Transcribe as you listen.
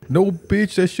No,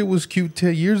 bitch, that shit was cute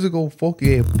 10 years ago. Fuck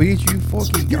yeah, bitch, you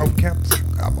fucking yo,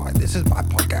 this is my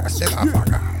podcast.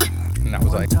 And I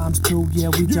was like, 1 times 2, yeah,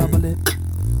 we double it.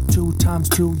 2 times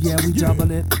 2, yeah, we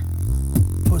double it.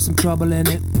 Put some trouble in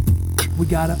it. We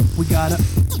gotta.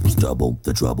 It's double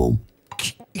the trouble.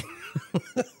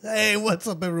 Hey, what's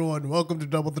up, everyone? Welcome to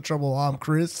Double the Trouble. I'm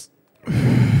Chris.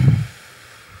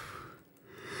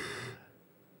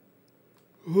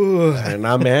 And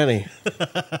I'm Manny.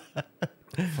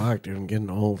 Fuck, dude, I'm getting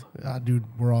old. Dude,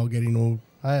 we're all getting old.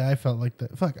 I felt like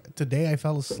that. Fuck, today I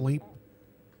fell asleep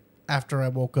after I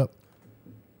woke up.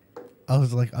 I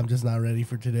was like, I'm just not ready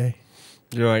for today.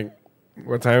 You're like,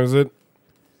 what time is it?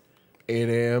 8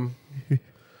 a.m.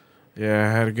 Yeah,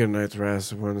 I had a good night's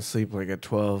rest. I went to sleep like at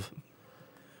 12.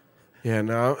 Yeah,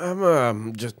 no,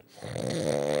 I'm just...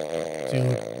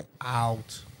 Dude,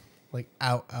 out. Like,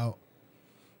 out.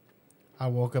 I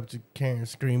woke up to Karen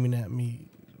screaming at me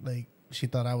like she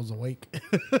thought I was awake.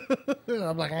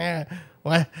 I'm like,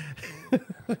 what?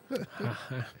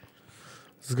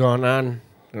 What's going on?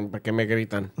 ¿Pa qué me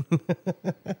gritan?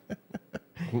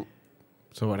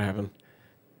 So what happened?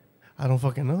 I don't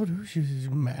fucking know, dude. She was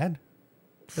mad.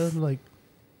 I was like,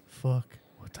 fuck,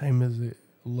 what time is it?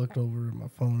 Looked over at my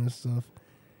phone and stuff.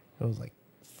 It was like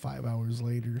 5 hours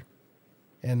later.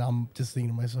 And I'm just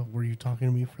thinking to myself, were you talking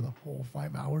to me for the whole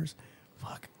 5 hours?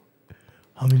 Fuck,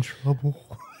 I'm in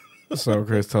trouble. So,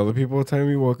 Chris, tell the people what time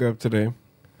you woke up today.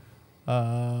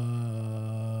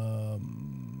 About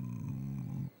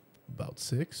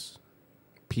 6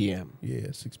 p.m.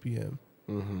 Yeah, 6 p.m.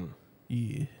 Mm-hmm.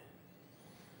 Yeah.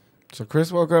 So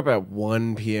Chris woke up at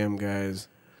 1 p.m., guys.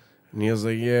 And he was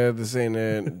like, yeah, this ain't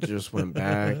it. Just went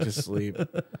back to sleep.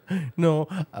 No,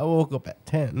 I woke up at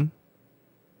 10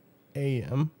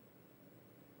 a.m.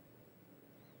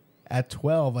 At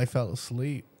 12, I fell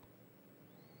asleep.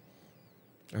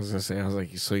 I was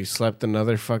like, so you slept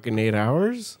another fucking 8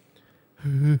 hours?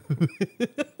 you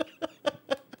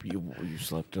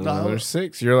slept another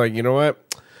 6. You're like, you know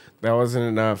what? That wasn't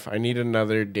enough. I need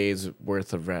another day's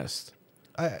worth of rest.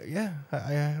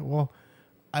 Well,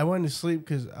 I went to sleep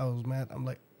because I was mad. I'm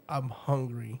like, I'm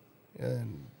hungry.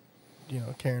 And,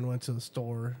 Karen went to the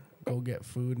store, go get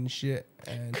food and shit.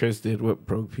 And Chris did what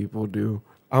broke people do.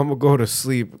 I'm going to go to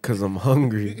sleep because I'm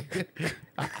hungry.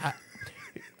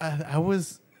 I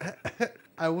was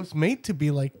made to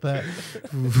be like that.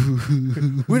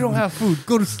 We don't have food.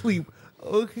 Go to sleep.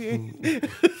 Okay.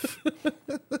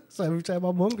 So every time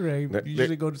I'm hungry, I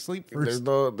usually go to sleep first.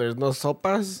 There's no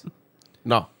sopas?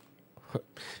 No.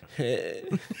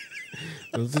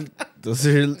 those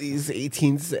are at least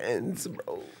 18 cents,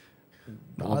 bro.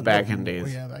 Well, back in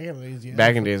days. Yeah, back in days, yeah.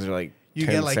 Back in days are like you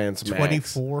 10 get like cents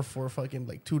 24 max. for fucking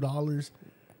like $2.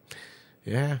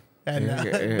 Yeah. And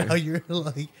now you're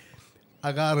like,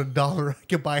 I got $1. I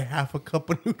can buy half a cup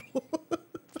of noodles.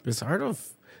 It's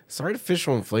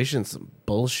artificial inflation. Some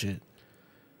bullshit.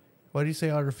 Why do you say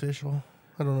artificial?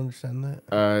 I don't understand that.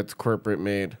 It's corporate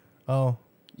made. Oh.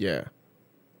 Yeah.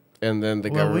 And then the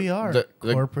government. We are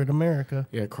corporate America.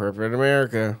 Yeah, corporate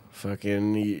America.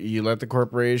 Fucking, you let the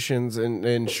corporations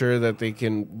ensure that they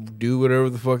can do whatever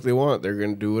the fuck they want. They're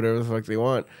going to do whatever the fuck they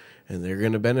want. And they're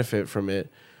going to benefit from it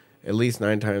at least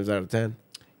 9 times out of 10.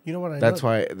 You know what I know?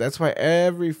 That's why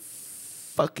every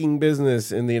fucking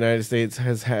business in the United States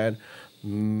has had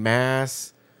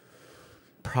mass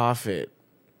profit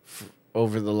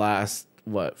over the last,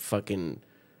 fucking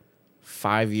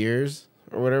 5 years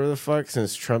or whatever the fuck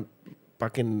since Trump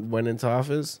fucking went into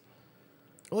office.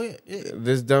 Oh, yeah.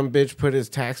 This dumb bitch put his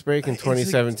tax break in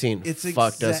 2017.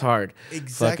 Fucked us hard.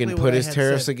 Exactly fucking what put I his had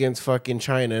tariffs said. against fucking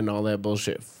China and all that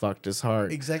bullshit. Fucked us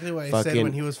hard. Exactly what I said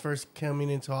when he was first coming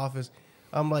into office.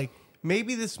 I'm like,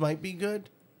 maybe this might be good,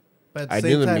 but at the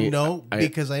same time, no,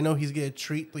 because I know he's going to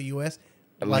treat the U.S.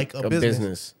 like a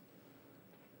business.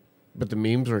 But the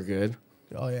memes were good.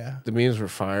 Oh, yeah. The memes were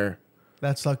fire.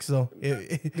 That sucks, though.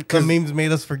 The memes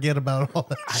made us forget about all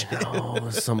that shit. I know,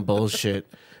 some bullshit.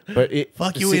 But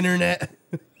Fuck you, internet.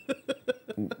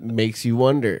 Makes you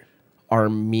wonder, are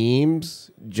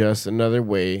memes just another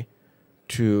way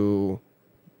to...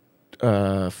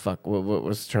 what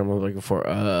was the term I was looking for?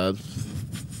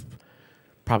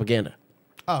 Propaganda.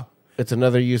 Oh. It's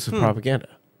another use of propaganda.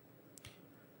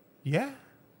 Yeah.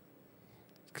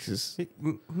 'Cause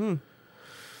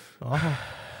Oh.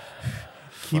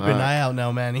 Keep an eye out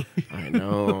now, Manny. I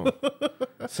know.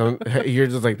 You're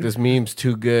just like, this meme's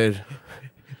too good.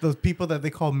 Those people that they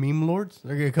call meme lords,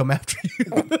 they're going to come after you.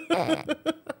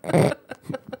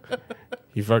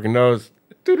 He fucking knows.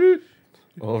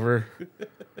 Over.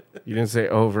 You didn't say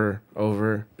over.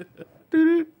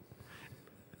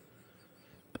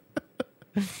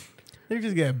 They're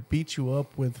just gonna beat you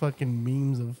up with fucking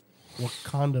memes of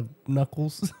Wakanda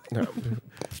Knuckles. No.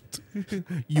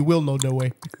 You will know the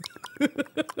way.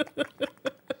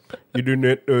 You do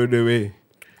not know the way.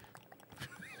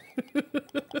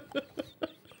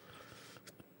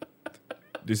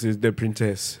 This is the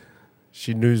princess.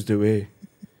 She knows the way.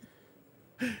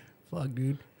 Fuck,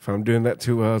 dude. If I'm doing that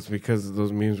too well, it's because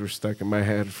those memes were stuck in my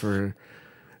head for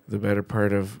the better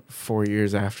part of 4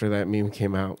 years after that meme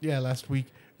came out. Yeah, last week.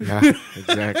 Yeah,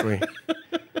 exactly.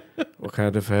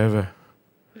 Wakanda forever.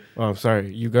 Oh, I'm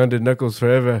sorry. Uganda Knuckles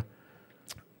forever.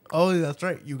 Oh, that's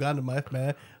right. Uganda, my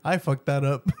man. I fucked that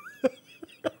up.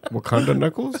 Wakanda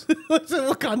Knuckles? I said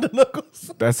Wakanda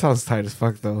Knuckles. That sounds tight as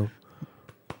fuck, though.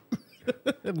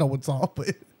 No one saw,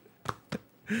 but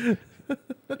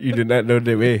You did not know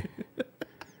the way.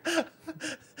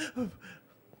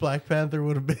 Black Panther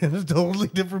would have been a totally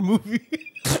different movie.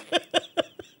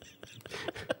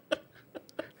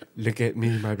 Look at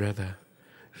me, my brother.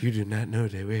 You do not know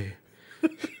the way.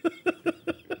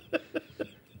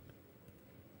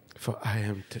 For I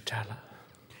am T'Challa.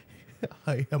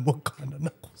 I am Wakanda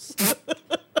Knuckles.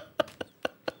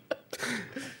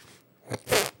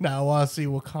 Now I want to see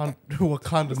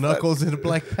Wakanda Knuckles in a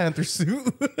Black Panther suit.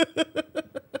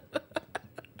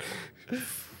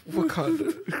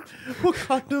 Wakanda.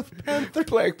 Wakanda Panther.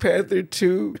 Black Panther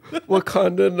 2.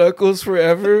 Wakanda Knuckles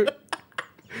forever.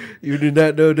 You do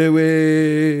not know the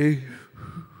way.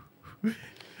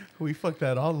 We fucked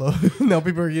that all up. Now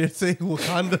people are going to say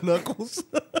Wakanda Knuckles.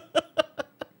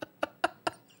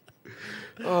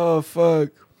 Oh,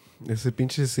 fuck. Ese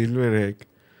pinche Silver Egg.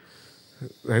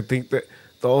 I think that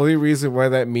the only reason why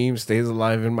that meme stays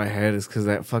alive in my head is because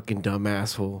that fucking dumb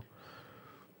asshole.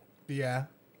 Yeah.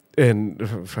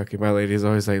 And fucking my lady is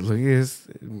always like, look at this.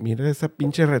 Mira esa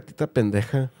pinche ratita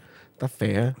pendeja. Está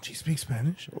fea. She speaks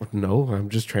Spanish? No, I'm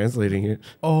just translating it.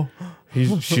 Oh.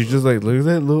 She's just like, look at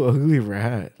that little ugly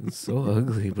rat. It's so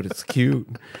ugly, but it's cute.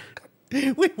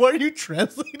 Wait, why are you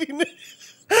translating it?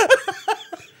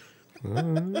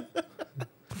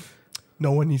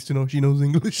 No one needs to know she knows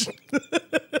English.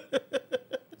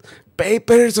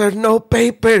 Papers or no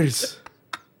papers.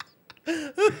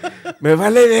 Me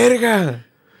vale verga.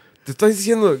 Te estoy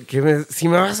diciendo que si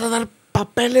me vas a dar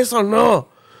papeles o no.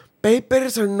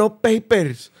 Papers or no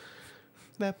papers.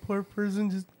 That poor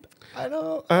person just, I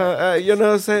don't.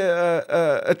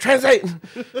 Translate.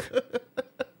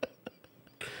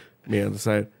 Me on the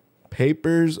side.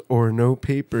 Papers or no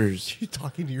papers. You're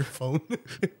talking to your phone.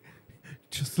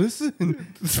 Just listen.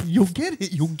 You'll get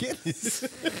it. You'll get it.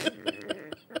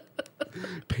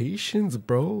 Patience,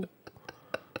 bro.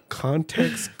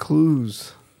 Context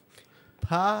clues.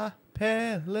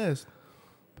 Papeles.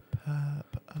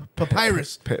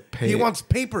 Papyrus. He Pa- wants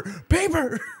paper.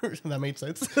 Paper. That made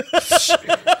sense.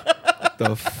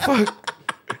 The fuck?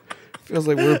 Feels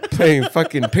like we're playing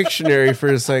fucking Pictionary for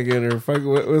a second, or fucking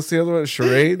what's the other one?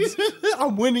 Charades.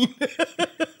 I'm winning.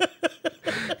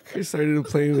 He started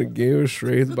playing a game of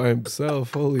charades by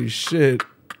himself. Holy shit!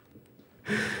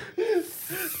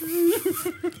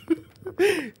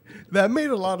 That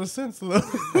made a lot of sense, though.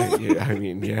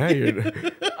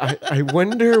 I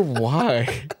wonder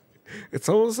why. It's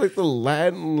almost like the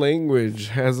Latin language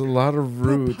has a lot of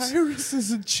roots. Papyrus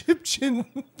is Egyptian.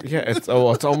 Yeah, it's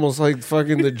almost like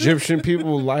fucking the Egyptian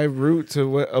people live root to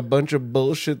what a bunch of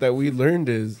bullshit that we learned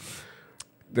is.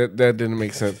 That didn't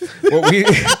make sense. What we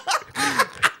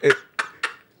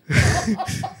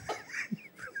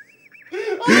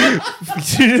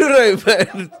you know what I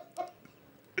meant?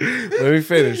 Let me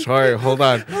finish. All right, hold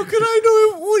on. How could I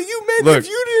know what you meant Look. if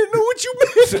you didn't know what you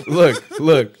meant?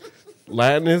 Look.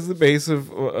 Latin is the base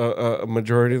of a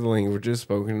majority of the languages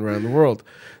spoken around the world.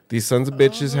 These sons of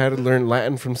bitches had to learn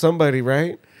Latin from somebody,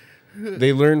 right?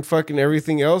 They learned fucking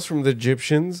everything else from the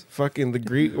Egyptians, fucking the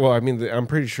Greek. Well, I mean, I'm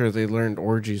pretty sure they learned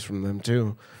orgies from them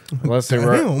too, unless they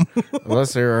were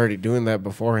already doing that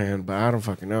beforehand. But I don't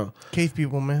fucking know. Cave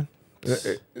people, man.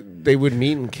 They would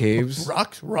meet in caves.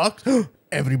 Rocks.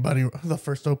 Everybody, the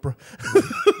first Oprah.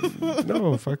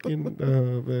 No, fucking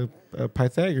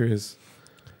Pythagoras.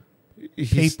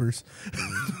 Papers.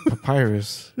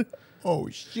 Papyrus. Oh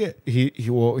shit.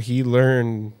 He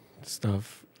learned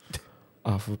stuff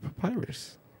off of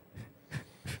papyrus.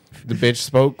 The bitch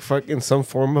spoke fucking some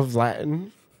form of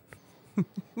Latin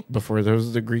before there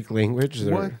was the Greek language.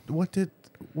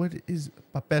 What is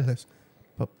papeles?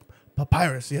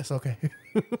 Papyrus. Yes. Okay.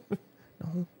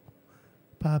 No.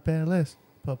 Papeles.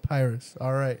 Papyrus.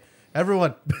 All right.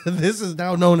 Everyone, this is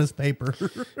now known as paper.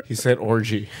 He said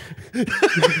orgy.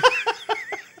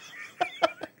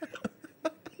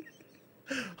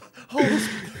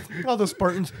 All the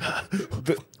Spartans.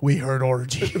 We heard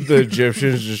orgy. The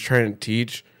Egyptians just trying to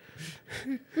teach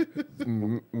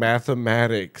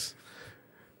mathematics.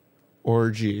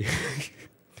 Orgy.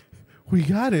 We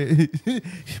got it.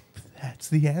 That's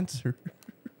the answer.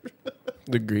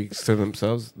 The Greeks to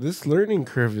themselves, this learning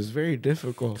curve is very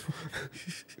difficult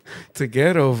to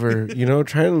get over. You know,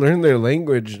 trying to learn their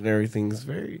language and everything is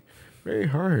very, very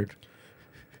hard.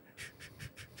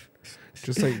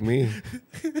 Just like me.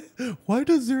 Why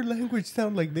does their language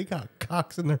sound like they got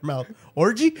cocks in their mouth?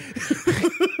 Orgy?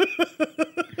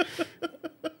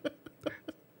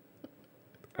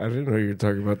 I didn't know you were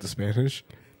talking about the Spanish.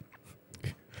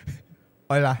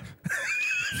 Hola.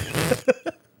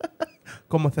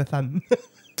 ¿Cómo están?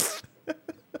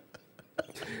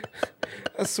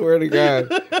 I swear to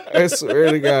God. I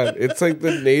swear to God. It's like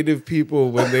the native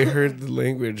people, when they heard the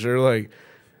language, they're like,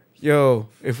 yo,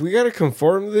 if we got to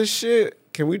conform to this shit,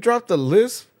 can we drop the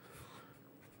lisp?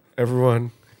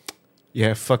 Everyone,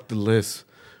 yeah, fuck the lisp.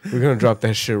 We're going to drop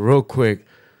that shit real quick.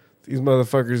 These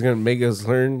motherfuckers going to make us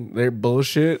learn their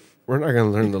bullshit. We're not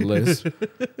going to learn the lisp.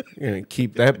 We're going to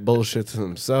keep that bullshit to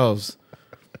themselves.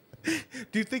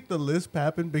 Do you think the lisp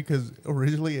happened because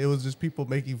originally it was just people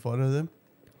making fun of them?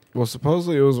 Well,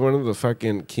 supposedly it was one of the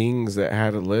fucking kings that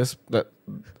had a lisp. That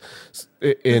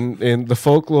in the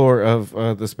folklore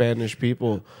of the Spanish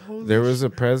people, there was a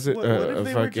president. What if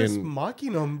they were just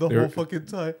mocking them the whole fucking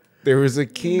time? There was a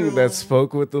king that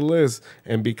spoke with the lisp,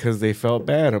 and because they felt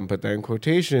bad, and put that in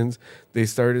quotations, they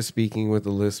started speaking with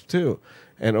the lisp too.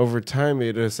 And over time,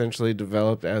 it essentially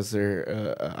developed as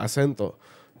their acento,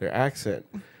 their accent.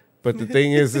 But the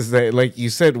thing is that, like you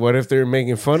said, what if they're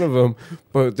making fun of him,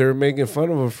 but they're making fun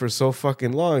of him for so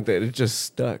fucking long that it just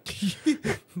stuck.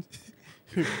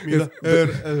 Mira,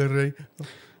 el rey.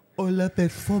 Hola,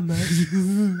 persona.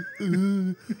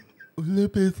 Hola,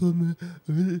 persona.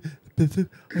 Ay,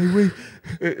 güey.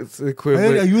 It's the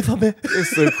equivalent. Ayúdame.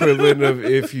 It's the equivalent of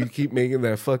if you keep making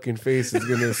that fucking face, it's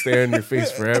gonna stay on your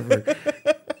face forever.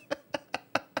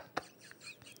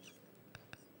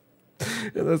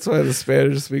 And that's why the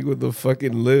Spanish speak with the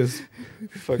fucking lisp.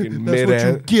 Fucking That's mid-ass.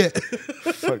 what you get.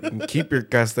 Fucking keep your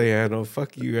Castellano.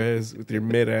 Fuck you guys with your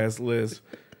mid-ass lisp.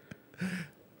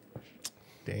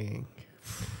 Dang.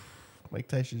 Mike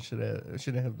Tyson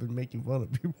shouldn't have been making fun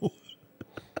of people.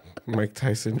 Mike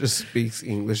Tyson just speaks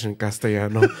English and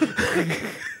Castellano.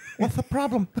 What's the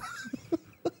problem?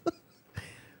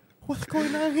 What's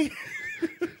going on here?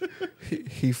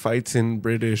 He fights in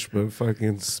British, but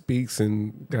fucking speaks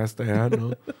in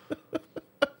Castellano.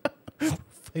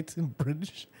 Fights in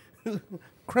British.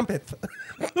 Crumpet.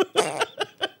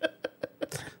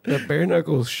 That bare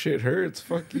knuckles shit hurts.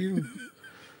 Fuck you.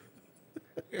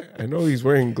 I know he's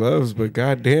wearing gloves, but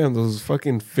goddamn, those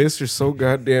fucking fists are so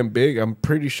goddamn big. I'm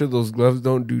pretty sure those gloves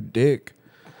don't do dick.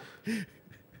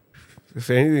 If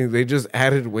anything, they just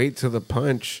added weight to the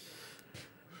punch.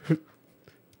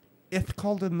 It's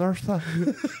called a Nartha.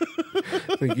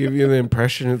 They give you the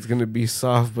impression it's gonna be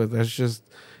soft, but that's just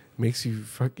makes you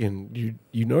fucking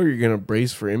you know you're gonna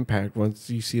brace for impact once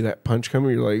you see that punch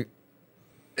coming. You're like,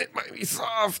 it might be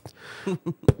soft.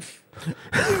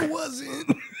 It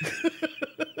wasn't.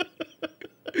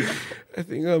 I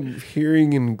think I'm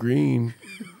hearing in green.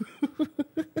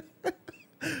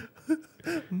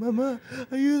 Mamá,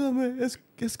 ayúdame.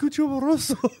 Escucho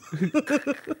borroso.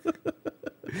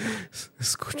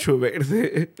 Escucho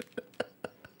verde.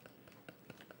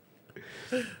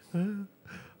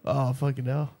 Oh, fucking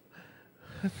hell.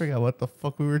 I forgot what the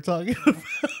fuck we were talking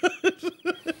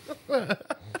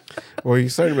about. Well, you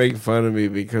started making fun of me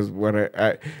because when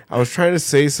I was trying to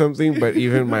say something, but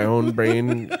even my own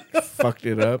brain fucked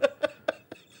it up.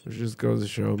 Which just goes to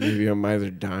show maybe I'm either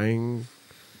dying,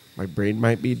 my brain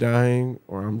might be dying,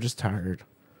 or I'm just tired.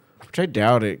 Which I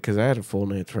doubt it because I had a full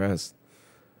night's rest.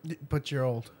 But you're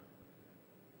old.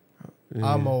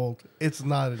 Yeah. I'm old. It's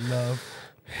not enough.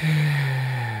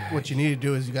 What you need to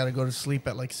do is you got to go to sleep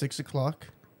at like 6 o'clock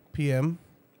p.m.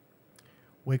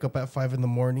 Wake up at 5 in the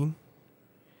morning.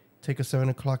 Take a 7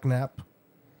 o'clock nap.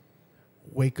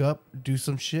 Wake up, do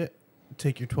some shit.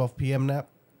 Take your 12 p.m. nap.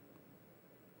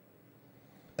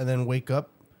 And then wake up.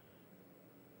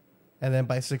 And then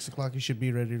by 6 o'clock, you should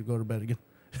be ready to go to bed again.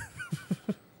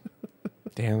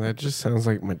 Damn, that just sounds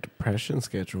like my depression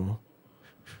schedule.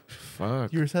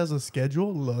 Fuck. Yours has a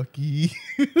schedule? Lucky.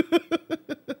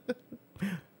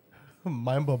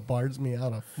 Mine bombards me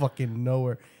out of fucking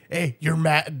nowhere. Hey, you're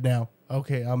mad now.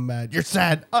 Okay, I'm mad. You're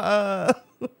sad. Well,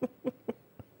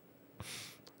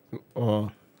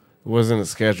 it wasn't a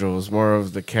schedule. It was more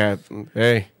of the cat.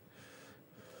 Hey,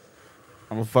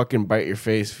 I'm gonna fucking bite your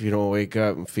face if you don't wake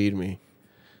up and feed me.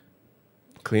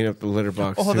 Clean up the litter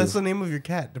box. Oh, too. that's the name of your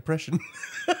cat, Depression.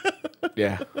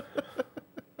 Yeah.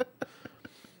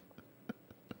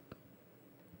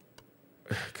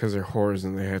 Because they're whores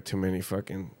and they have too many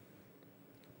fucking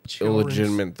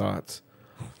illegitimate thoughts.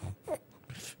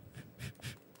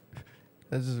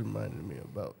 That just reminded me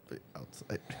about the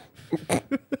outside.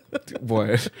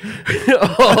 What?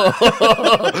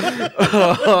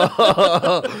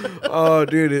 Oh,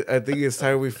 dude! I think it's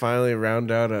time we finally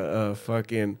round out a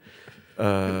fucking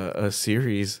a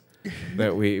series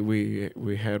that we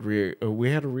had we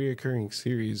had a reoccurring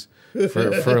series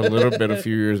for a little bit a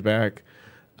few years back.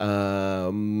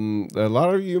 A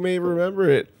lot of you may remember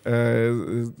it.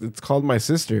 It's called My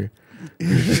Sister.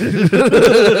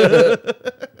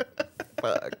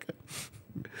 Fuck.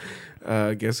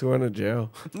 Guess who went to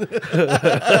jail?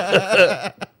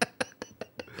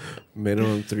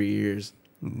 Minimum 3 years.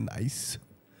 Nice.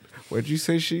 What'd you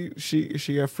say?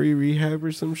 She got free rehab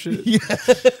or some shit?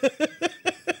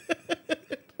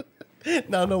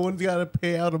 Now no one's got to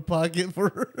pay out of pocket for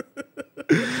her.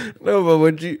 No, but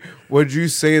what'd you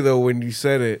say though when you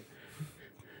said it?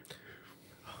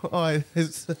 Oh, I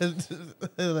said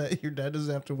that your dad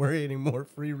doesn't have to worry anymore.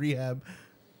 Free rehab.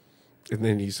 And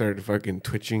then you started fucking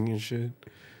twitching and shit.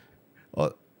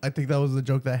 Well, I think that was the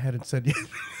joke that I hadn't said yet.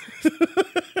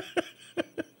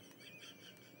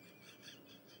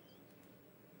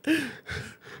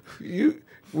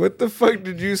 What the fuck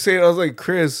did you say? And I was like,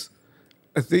 Chris,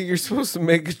 I think you're supposed to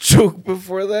make a joke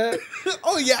before that.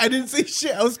 Oh yeah, I didn't say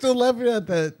shit. I was still laughing at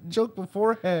that joke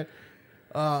beforehand.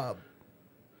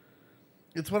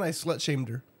 It's when I slut shamed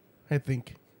her, I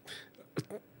think.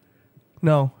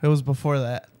 No, it was before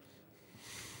that.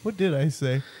 What did I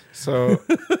say? So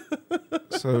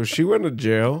she went to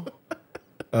jail.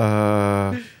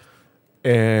 And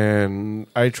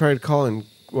I tried calling.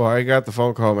 Well, I got the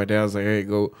phone call. My dad was like, "Hey,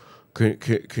 go. Can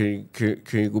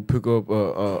you go pick up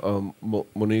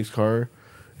Monique's car?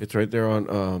 It's right there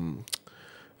on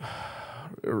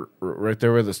right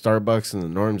there where the Starbucks and the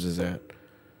Norms is at."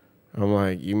 I'm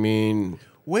like, "You mean?"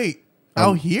 Wait,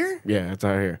 out here? Yeah, it's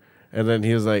out here. And then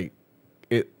he was like,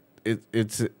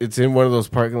 It's in one of those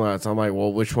parking lots. I'm like,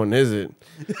 well, which one is it?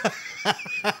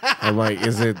 I'm like,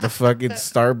 is it the fucking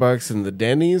Starbucks and the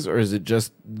Denny's, or is it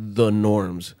just the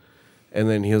Norms? And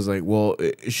then he was like, well,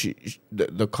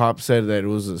 the cop said that it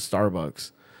was a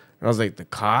Starbucks. And I was like, the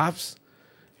cops?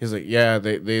 He was like, yeah,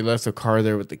 they left the car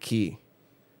there with the key.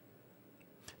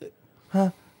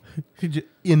 Huh?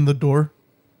 In the door?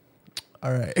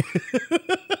 All right.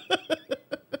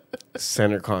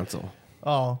 Center console.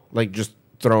 Oh. Like, just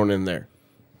thrown in there.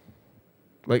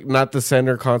 Like, not the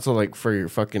center console, like, for your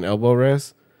fucking elbow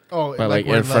rest. Oh, but, like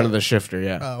in front of the shifter,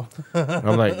 yeah. Oh.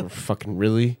 I'm like, fucking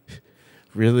really?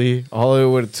 Really? All it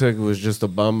would have took was just a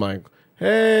bum like,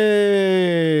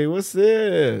 hey, what's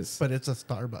this? But it's a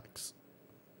Starbucks.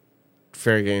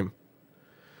 Fair game.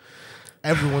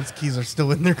 Everyone's keys are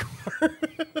still in their car.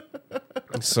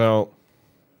 So,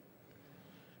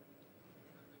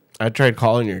 I tried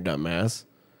calling your dumbass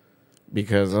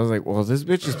because I was like, well, this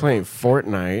bitch is playing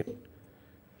Fortnite.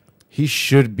 He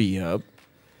should be up.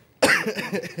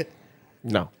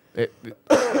 No.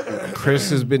 Chris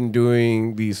has been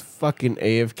doing these fucking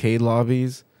AFK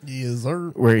lobbies. Yes, sir.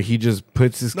 Where he just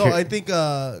puts his... No, I think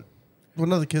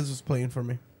one of the kids was playing for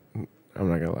me. I'm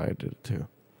not going to lie, I did it too.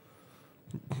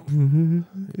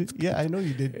 Yeah, I know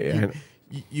you did. Yeah,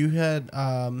 you had,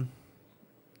 I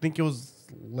think it was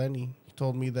Lenny. He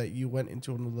told me that you went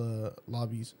into one of the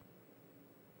lobbies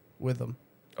with him.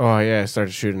 Oh, yeah, I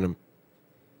started shooting him.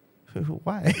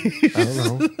 Why? I don't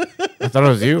know. I thought it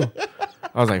was you.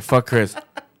 I was like, fuck Chris.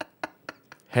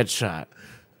 Headshot.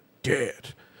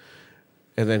 Dead.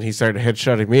 And then he started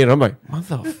headshotting me, and I'm like,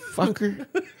 motherfucker.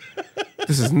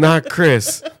 This is not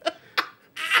Chris.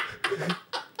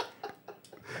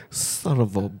 Son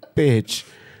of a bitch.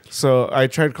 So I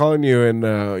tried calling you, and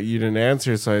you didn't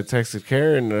answer, so I texted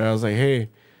Karen, and I was like, hey,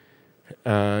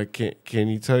 can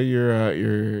you tell your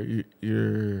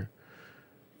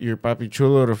papi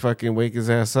chulo to fucking wake his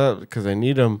ass up because I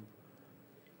need him.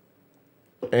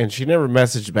 And she never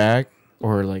messaged back,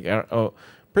 or like,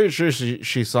 pretty sure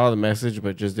she saw the message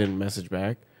but just didn't message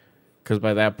back because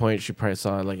by that point she probably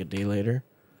saw it like a day later.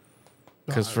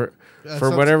 Because for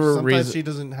whatever reason, she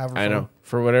doesn't have her phone. I know,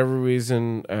 for whatever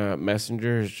reason,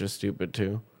 Messenger is just stupid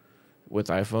too with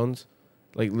iPhones.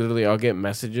 Like literally, I'll get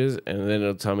messages and then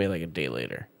it'll tell me like a day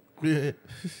later. I'm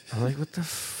like, what the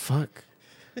fuck?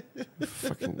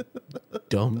 Fucking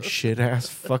dumb shit ass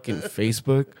fucking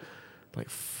Facebook, like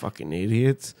fucking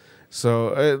idiots.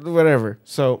 So whatever.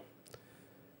 So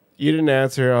you didn't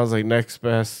answer. I was like, next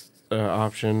best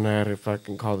option. I had to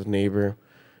fucking call the neighbor,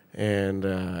 and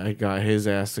I got his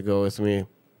ass to go with me.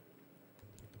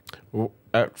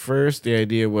 At first, the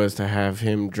idea was to have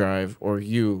him drive, or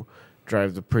you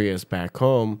drive the Prius back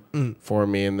home for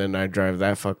me, and then I drive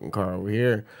that fucking car over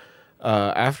here.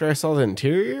 After I saw the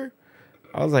interior,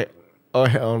 I was like, oh,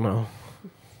 hell no.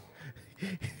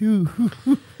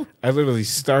 I literally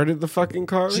started the fucking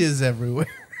car. Jizz everywhere.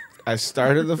 I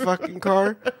started the fucking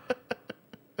car.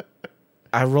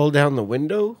 I rolled down the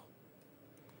window.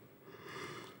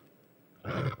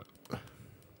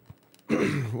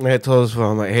 And I told his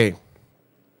phone, I'm like, hey,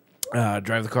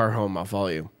 drive the car home. I'll follow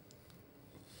you.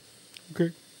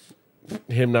 Okay.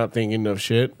 Him not thinking of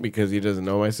shit because he doesn't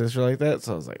know my sister like that.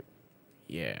 So I was like,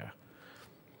 yeah.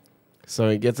 So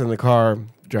he gets in the car,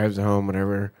 drives it home,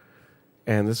 whatever.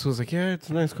 And this was like, yeah, it's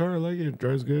a nice car. I like it. It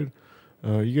drives good.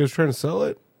 You guys trying to sell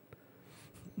it?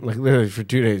 Like literally for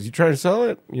 2 days. You trying to sell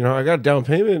it? You know, I got a down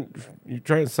payment. You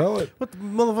trying to sell it? What the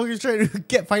motherfucker's trying to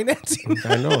get financing?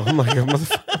 I know. I'm like, I'm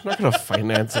not gonna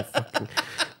finance it. Fucking,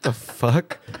 the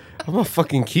fuck? I'm gonna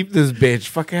fucking keep this bitch.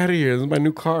 Fuck out of here. This is my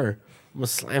new car. I'm gonna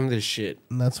slam this shit.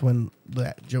 And that's when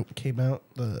that joke came out.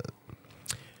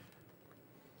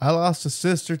 I lost a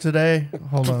sister today.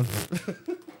 Hold on.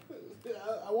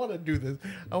 I want to do this.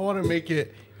 I want to make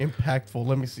it impactful.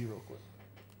 Let me see real quick.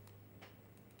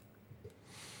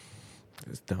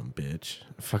 This dumb bitch.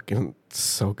 Fucking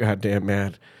so goddamn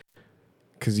mad.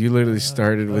 Cause you literally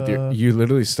started with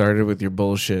your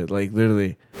bullshit. Like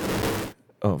literally.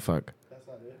 Oh fuck. That's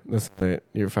not it. That's not it.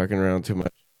 You're fucking around too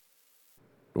much.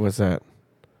 What's that?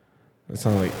 That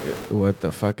sounds like what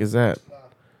the fuck is that?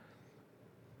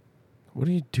 What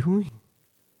are you doing?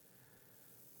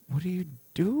 What are you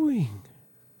doing?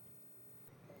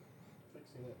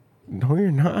 No,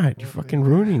 you're not. You're fucking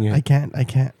ruining it. I can't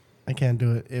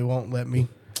do it. It won't let me.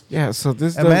 Yeah, so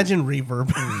this Imagine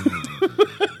reverb.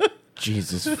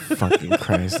 Jesus fucking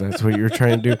Christ, that's what you're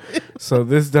trying to do. So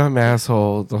this dumb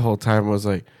asshole the whole time was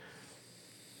like,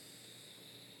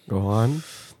 go on.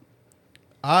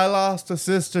 I lost a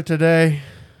sister today,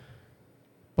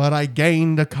 but I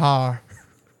gained a car.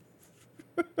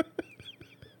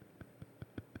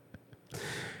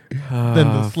 Then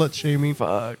the slut shaming.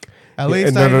 Fuck. At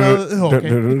least no, I no,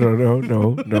 know.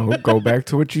 no, Okay. no. Go back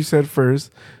to what you said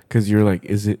first, because you're like,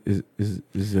 is it okay?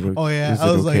 Oh, yeah, Is it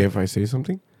I was okay like- if I say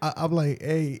something? I'm like,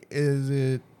 hey, is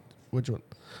it which one?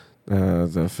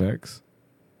 The effects.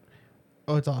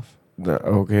 Oh, it's off.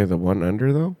 The one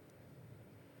under though.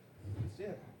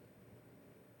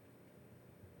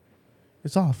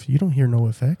 It's off. You don't hear no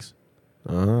effects.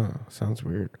 Sounds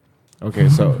weird. Okay,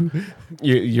 so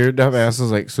your dumb ass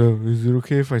was like, so is it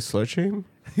okay if I slut shame?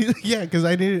 Yeah, because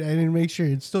I didn't make sure.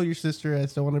 It's still your sister. I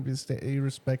still want to be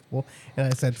respectful, and I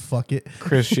said fuck it.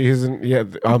 Chris, she isn't. Yeah,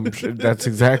 that's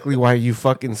exactly why you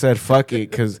fucking said fuck it,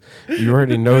 because you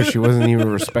already know she wasn't even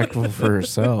respectful for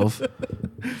herself.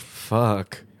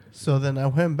 Fuck. So then I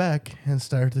went back and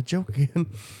started the joke again.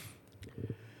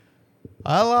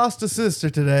 I lost a sister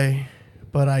today,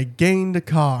 but I gained a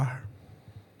car.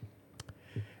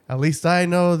 At least I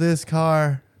know this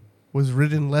car was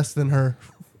ridden less than her.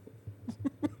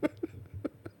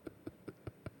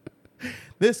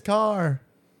 This car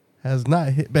has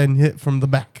not been hit from the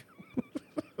back.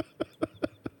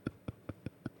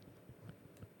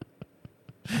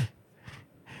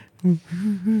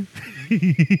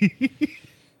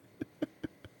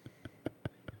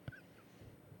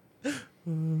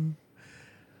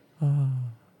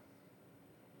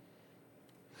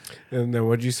 And then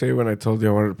what'd you say when I told you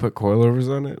I wanted to put coilovers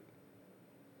on it?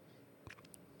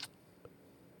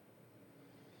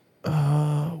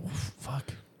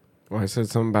 Fuck. Well, I said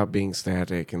something about being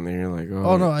static, and then you're like,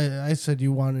 Oh no, I said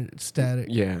you wanted it static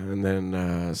yeah, and then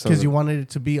because you wanted it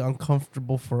to be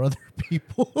uncomfortable for other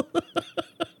people,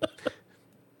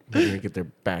 they're gonna get their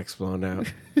backs blown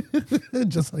out.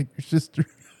 just like your sister.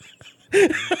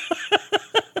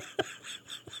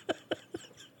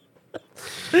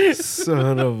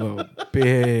 Son of a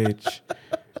bitch.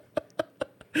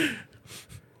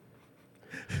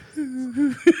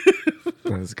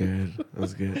 That's good.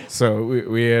 That's good. So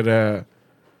we had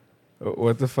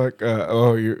what the fuck?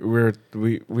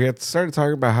 We had started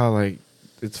talking about how like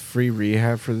it's free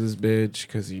rehab for this bitch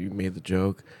because you made the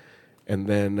joke, and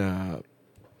then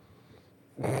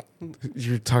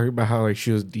you're talking about how like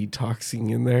she was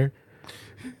detoxing in there.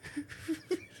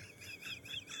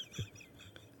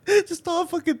 Just all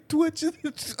fucking twitching.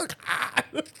 Just like, ah.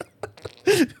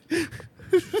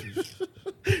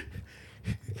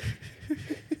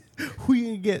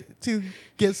 We can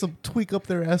get some tweak up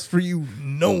their ass for you.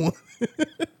 No one.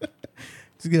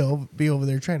 Just be over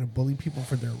there trying to bully people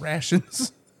for their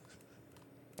rations.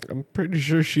 I'm pretty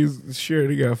sure she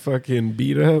already got fucking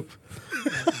beat up.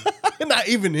 Not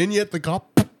even in yet. The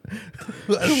cop. I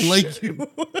don't like you.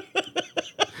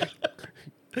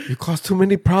 You cause too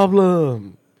many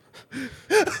problems.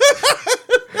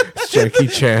 It's Jackie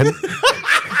Chan.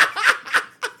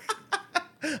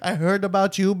 I heard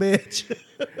about you, bitch.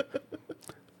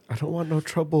 I don't want no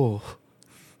trouble.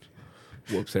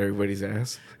 Whoops everybody's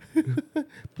ass.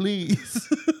 Please.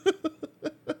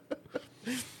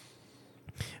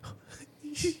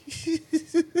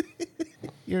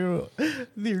 your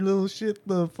little shit,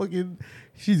 the fucking,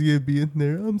 she's gonna be in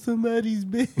there. I'm somebody's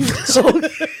bitch.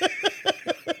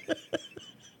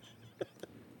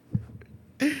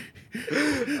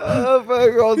 Oh,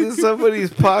 fuck, rolled in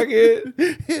somebody's pocket.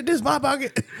 It is my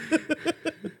pocket.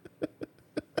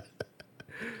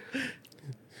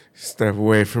 Step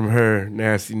away from her,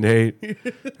 nasty Nate.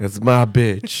 That's my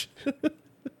bitch.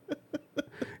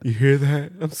 You hear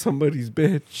that? I'm somebody's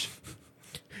bitch.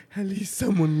 At least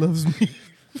someone loves me.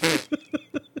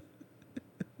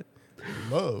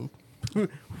 Love? Who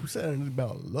said anything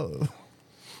about love?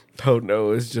 Oh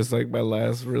no, it's just like my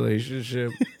last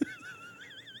relationship.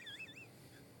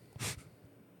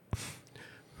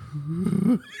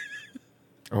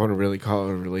 I want to really call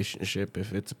it a relationship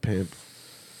if it's a pimp.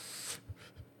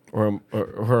 Or a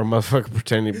motherfucker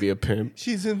pretending to be a pimp.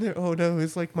 She's in there. Oh no,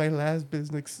 it's like my last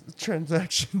business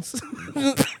transactions.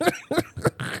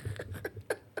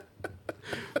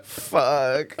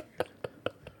 Fuck.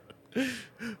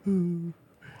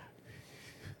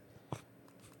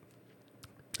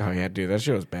 Oh yeah, dude, that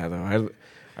shit was bad though.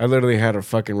 I literally had to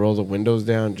fucking roll the windows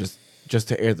down just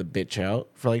to air the bitch out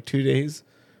for like 2 days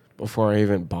before I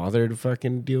even bothered to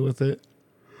fucking deal with it.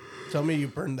 Tell me you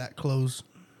burned that clothes.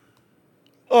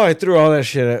 Oh, I threw all that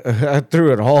shit. I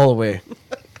threw it all away.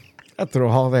 I threw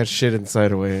all that shit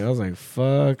inside away. I was like,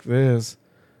 fuck this.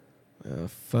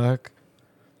 Fuck.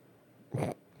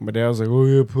 My dad was like, oh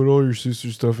yeah, put all your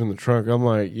sister's stuff in the trunk. I'm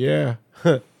like, yeah.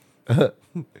 In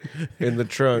the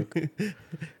trunk.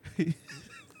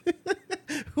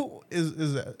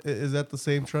 Is that the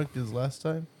same trunk as last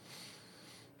time?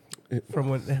 From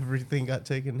when everything got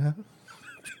taken out?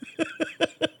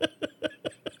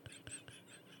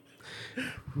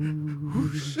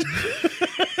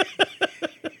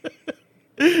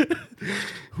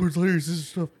 Where's Larry's sister's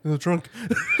stuff? In the trunk.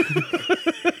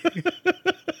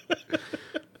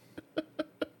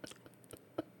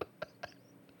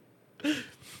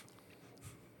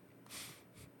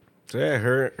 So yeah,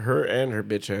 her and her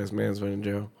bitch ass man's went in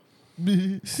jail.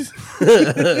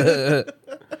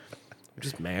 I'm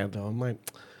just mad though. I'm like,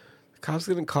 the cops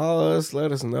gonna call us,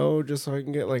 let us know, just so I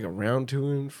can get like a round two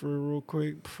in for real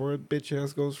quick before the bitch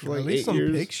ass goes for like At least 8 some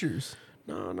years. pictures.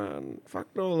 No, fuck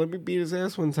no. Let me beat his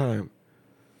ass one time.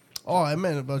 Oh, I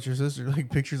meant about your sister,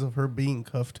 like pictures of her being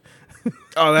cuffed.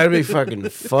 Oh, that'd be fucking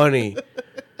funny.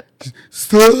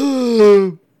 Stop!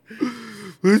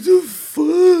 What the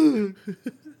fuck?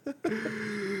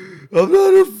 I'm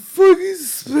not a fucking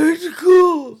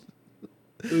spectacle.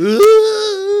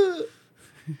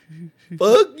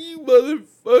 Fuck you,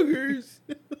 motherfuckers.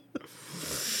 I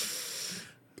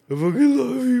fucking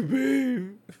love you,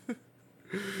 babe.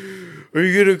 Are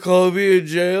you gonna call me in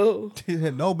jail?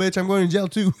 No, bitch, I'm going to jail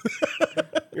too.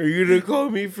 Are you gonna call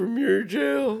me from your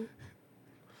jail?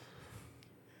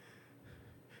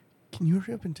 Can you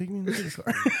hurry up and take me into the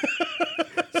car?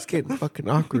 It's getting fucking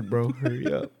awkward, bro.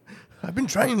 Hurry up. I've been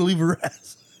trying to leave her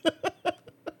ass.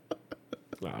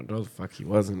 No, the fuck he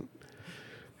wasn't.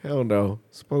 Hell no.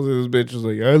 Supposedly this bitch was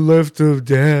like, I left him,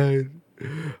 Dad.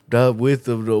 Not with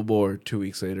him no more. 2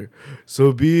 weeks later.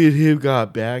 So me and him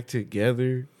got back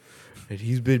together, and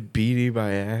he's been beating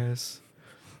my ass.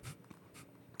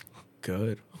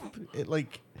 Good. It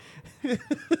like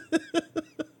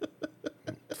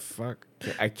Fuck.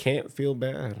 I can't feel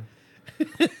bad.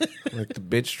 Like the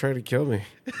bitch tried to kill me.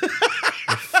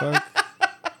 The fuck?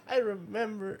 I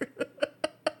remember.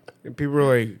 And people were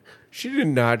like, she did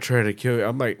not try to kill you.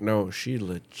 I'm like, no, she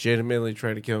legitimately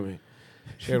tried to kill me.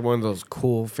 She had one of those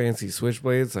cool, fancy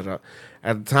switchblades. That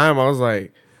at the time, I was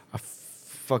like,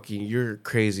 you're a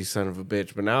crazy son of a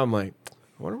bitch. But now I'm like,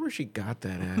 I wonder where she got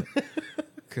that at.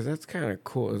 Because that's kind of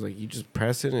cool. It's like, you just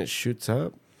press it and it shoots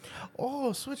up.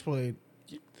 Oh, switchblade.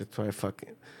 That's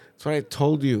what I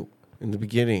told you in the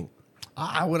beginning.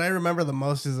 What I remember the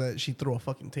most is that she threw a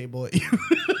fucking table at you.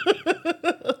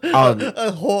 Oh,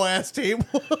 A whole ass table.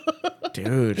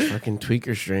 dude, fucking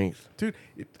tweaker strength. Dude,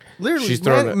 literally, She's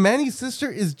throwing it. Manny's sister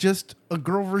is just a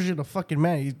girl version of fucking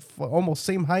Manny. Almost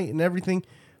same height and everything.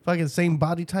 Fucking same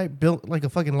body type, built like a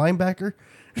fucking linebacker.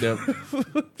 Yep.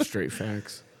 Straight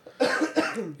facts.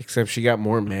 Except she got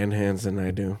more man hands than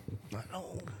I do. I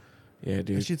know. Yeah, That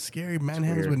dude. shit's scary. Man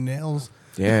hands weird. with nails.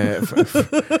 Yeah,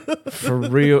 for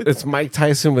real. It's Mike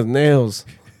Tyson with nails.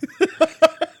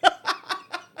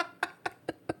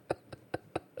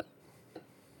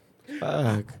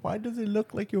 Fuck. Why does it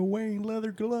look like you're wearing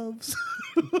leather gloves?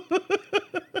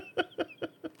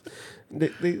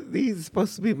 These are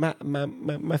supposed to be my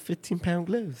 15-pound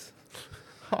gloves.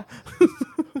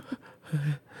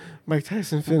 Mike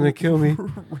Tyson finna kill me.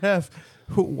 Ref,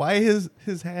 why is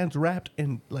his hands wrapped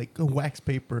in like a wax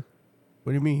paper?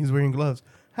 What do you mean he's wearing gloves?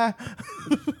 Ha!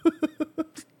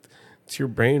 It's your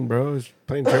brain, bro. It's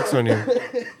playing tricks on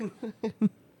you.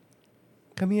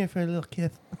 Come here for a little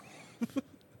kiss.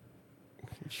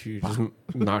 You just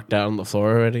knocked down on the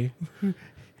floor already.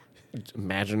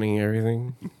 Imagining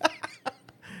everything.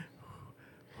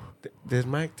 Did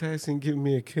Mike Tyson give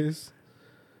me a kiss?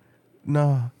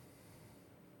 No.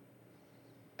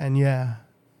 And yeah.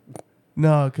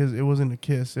 No, because it wasn't a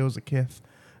kiss. It was a kiss.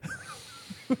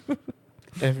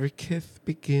 Every kiss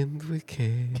begins with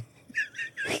K.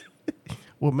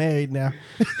 We're married now.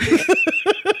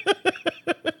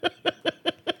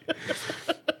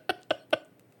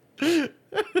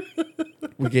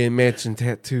 We getting matching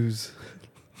tattoos.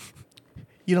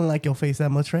 You don't like your face that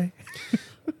much, right?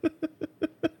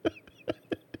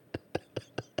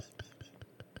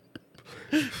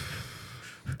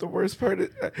 The worst part is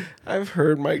I've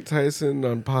heard Mike Tyson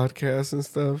on podcasts and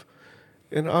stuff,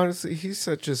 and honestly, he's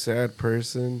such a sad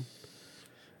person.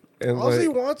 And All he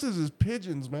wants is his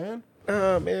pigeons, man.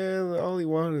 man, all he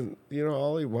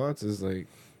wants is like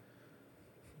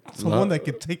Someone that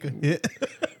could take a hit.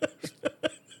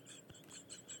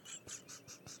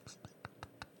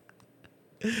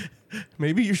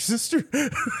 Maybe your sister.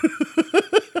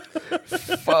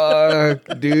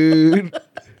 fuck, dude.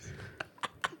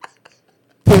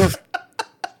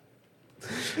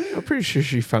 I'm pretty sure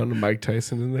she found a Mike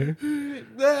Tyson in there.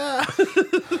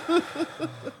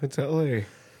 It's LA.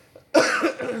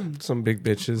 Some big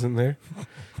bitches in there.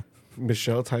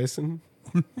 Michelle Tyson.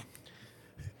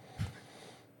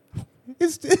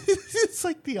 It's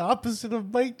like the opposite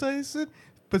of Mike Tyson,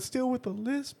 but still with a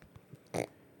lisp.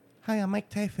 Hi, I'm Mike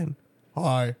Tyson.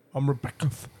 Hi, I'm Rebecca.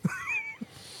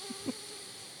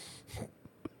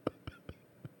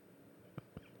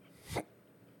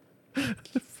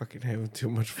 Fucking having too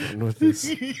much fun with this.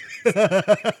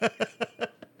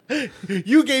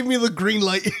 You gave me the green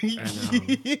light. know.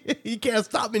 You can't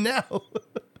stop me now.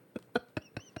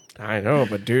 I know,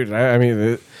 but dude, I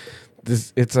mean,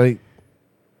 this it's like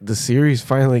the series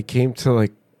finally came to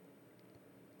like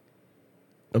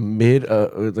a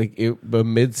mid-season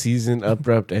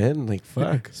abrupt end. Like,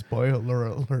 fuck. Spoiler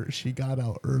alert, she got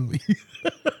out early.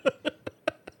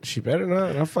 She better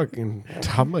not. I'm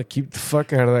gonna keep the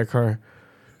fuck out of that car.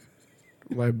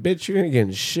 My bitch, you ain't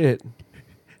getting shit.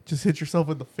 Just hit yourself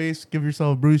in the face, give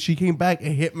yourself a bruise. She came back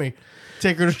and hit me.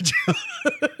 Take her to jail.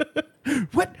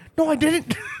 What? No, I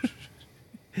didn't.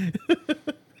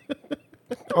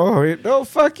 Oh, no,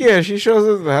 fuck yeah. She shows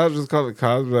up at the house, just call the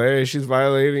cops. Like, hey, she's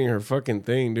violating her fucking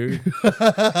thing, dude.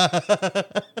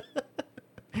 But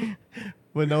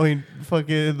no, the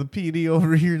PD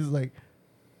over here is like,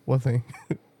 what thing?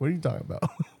 What are you talking about?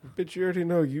 Bitch, you already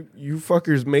know. You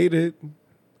fuckers made it.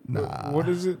 Nah. What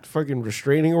is it? Fucking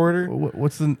restraining order?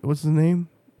 What's the name?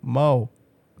 Mo.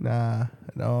 Nah,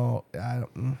 no, I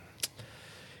don't.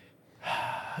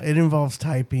 It involves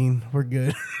typing. We're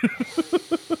good.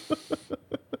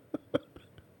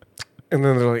 And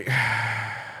then they're like,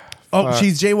 Oh,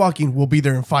 she's jaywalking. We'll be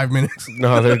there in 5 minutes.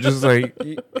 no, they're just like,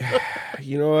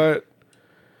 you know what?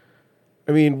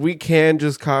 I mean, we can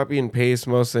just copy and paste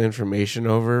most of the information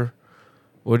over.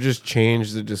 We'll just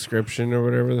change the description or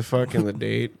whatever the fuck and the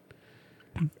date.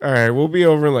 All right, we'll be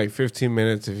over in like 15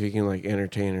 minutes if you can like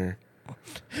entertain her.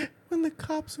 When the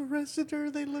cops arrested her,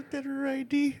 they looked at her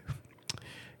ID.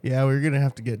 Yeah, we're gonna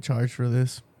have to get charged for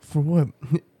this. For what?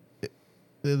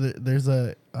 There's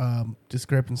a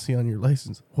discrepancy on your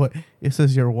license. What? It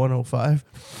says you're 105.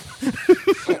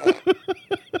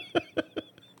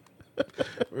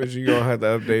 But you gonna have to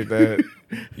update that.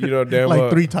 You know damn Like well.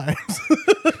 3 times.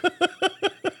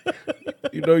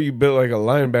 You know you built like a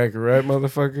linebacker, right,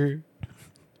 motherfucker?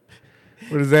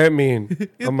 What does that mean?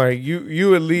 I'm like,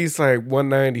 you at least like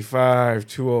 195,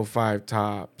 205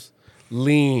 tops.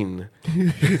 Lean.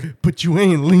 But you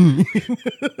ain't lean.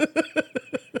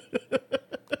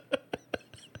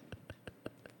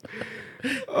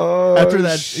 Oh, After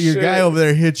that, shit. your guy over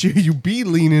there hits you, you be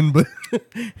leaning, but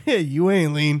yeah, you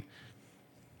ain't lean.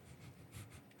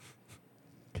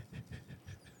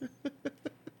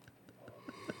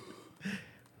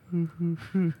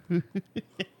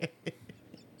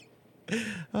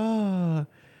 Oh,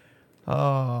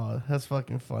 Oh, that's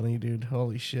fucking funny, dude.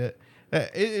 Holy shit.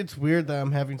 It's weird that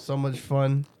I'm having so much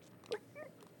fun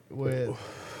with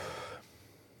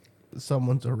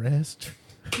someone's arrest.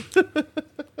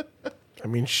 I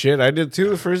mean, shit, I did too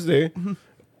the first day.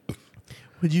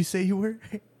 Would you say you were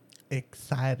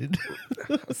excited?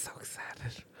 I was so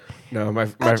excited. No, my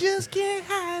I just can't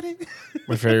hide it.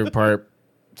 my favorite part.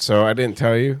 So I didn't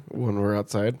tell you when we were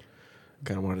outside.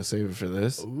 Kind of wanted to save it for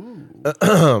this.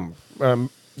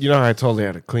 You know how I told you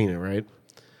how to clean it, right?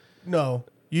 No,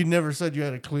 you never said you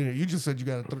had to clean it. You just said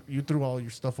you threw all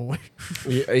your stuff away.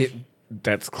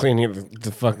 That's cleaning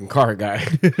the fucking car, guy.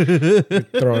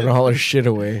 Throwing all her shit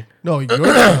away. No, your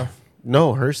stuff.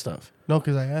 No, her stuff. No,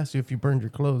 because I asked you if you burned your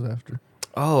clothes after.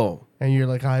 Oh. And you're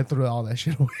like, I threw all that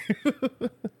shit away.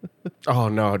 Oh,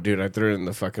 no, dude. I threw it in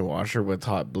the fucking washer with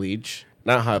hot bleach.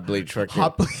 Not hot bleach. Fucking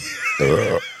Hot.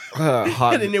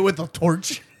 hot. Hitting it with a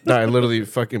torch. No, I literally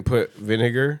fucking put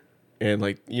vinegar and,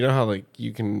 like, you know how, like,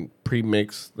 you can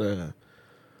pre-mix the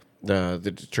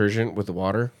detergent with the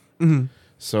water? Mm-hmm.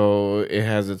 So it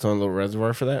has its own little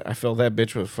reservoir for that. I filled that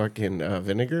bitch with fucking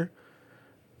vinegar.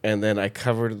 And then I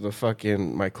covered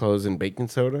my clothes in baking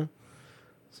soda.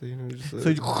 So, you know, just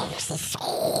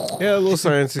yeah, a little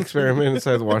science experiment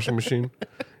inside the washing machine.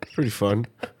 Pretty fun.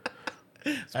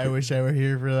 I wish I were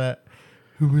here for that.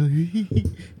 Really?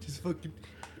 Just fucking.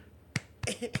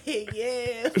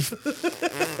 Yeah.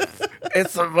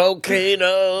 It's a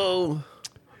volcano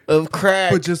of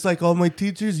crack. But just like all my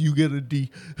teachers, you get a D.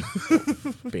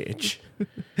 Bitch.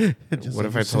 Just What like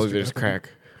if your I told you there's sister. crack?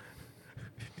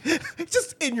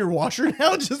 Just in your washer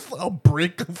now, just a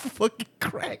brick of fucking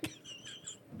crack.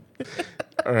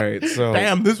 All right, so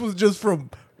Damn, this was just from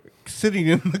sitting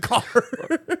in the car.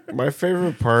 my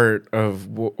favorite part of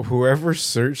whoever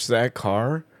searched that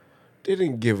car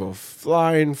didn't give a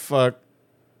flying fuck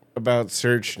about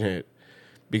searching it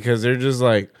because they're just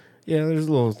like, yeah, there's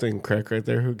a little thing crack right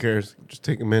there. Who cares? Just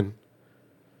take them in.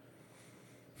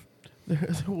 There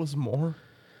was more.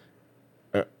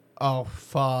 Oh,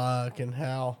 fucking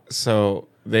hell. So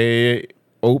they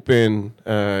open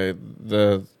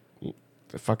the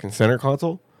fucking center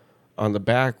console on the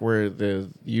back where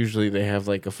usually they have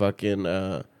like a fucking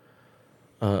a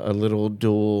little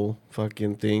dual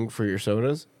fucking thing for your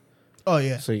sodas. Oh,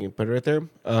 yeah. So you can put it right there.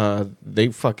 They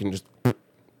fucking just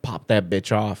pop that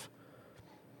bitch off.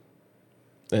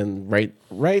 And right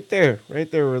there where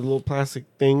the little plastic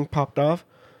thing popped off,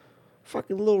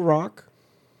 fucking little rock.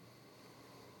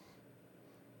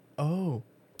 Oh,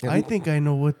 I think I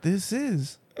know what this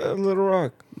is. A little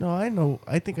rock. No, I know.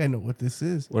 I think I know what this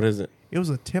is. What is it? It was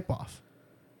a tip-off.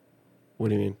 What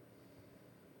do you mean?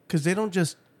 Because they don't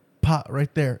just pop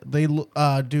right there. They they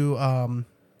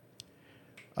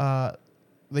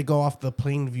go off the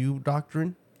plain view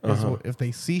doctrine. So if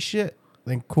they see shit,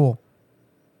 then cool.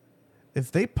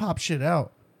 If they pop shit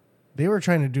out, they were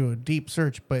trying to do a deep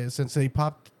search, but since they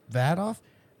popped that off,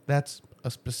 that's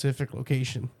a specific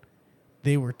location.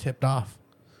 They were tipped off.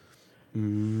 Nice.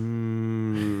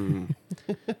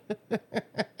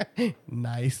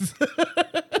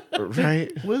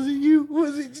 Right? Was it you?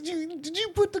 Did you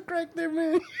put the crack there,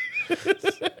 man?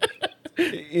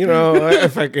 You know,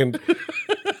 if I can.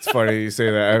 It's funny you say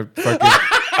that.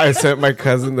 I sent my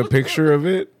cousin the picture of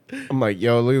it. I'm like,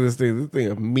 yo, look at this thing. This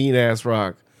thing a mean ass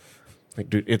rock.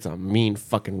 Like, dude, it's a mean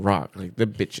fucking rock. Like, the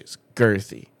bitch is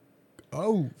girthy.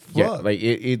 Oh, fuck. Yeah, like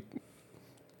it.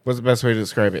 What's the best way to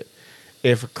describe it?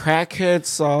 If a crackhead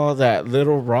saw that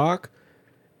little rock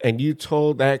and you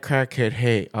told that crackhead,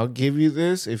 hey, I'll give you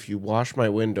this if you wash my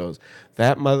windows,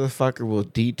 that motherfucker will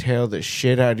detail the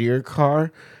shit out of your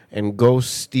car and go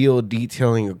steal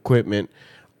detailing equipment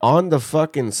on the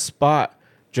fucking spot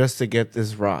just to get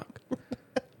this rock.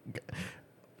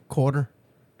 Quarter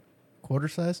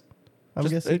size? I'm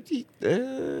Just, guessing.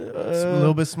 It's a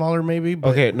little bit smaller, maybe. But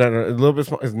okay, no, a little bit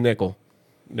small. It's nickel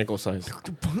size.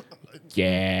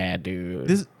 Yeah, dude.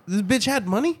 This bitch had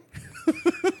money?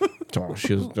 Oh,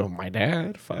 she was my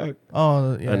dad. Fuck.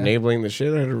 Oh, yeah. Enabling the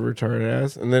shit out of her retarded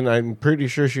ass. And then I'm pretty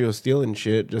sure she was stealing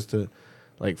shit just to,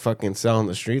 like, fucking sell on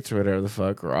the streets or whatever the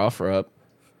fuck, or offer up.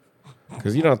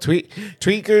 Because, you know,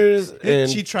 tweakers and...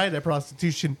 She tried that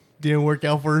prostitution. Didn't work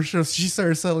out for her, so she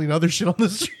started selling other shit on the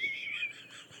street.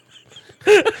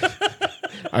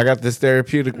 I got this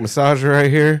therapeutic massager right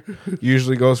here.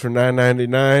 Usually goes for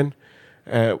 $9.99.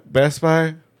 At Best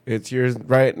Buy, it's yours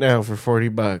right now for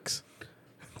 $40.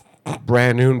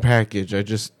 Brand new package. I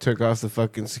just took off the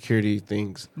fucking security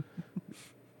things.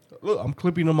 Look, I'm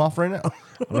clipping them off right now.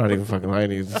 I'm not even fucking lying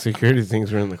to you. The security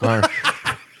things were in the car.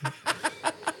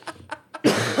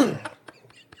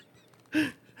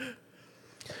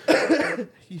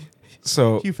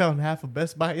 So You found half a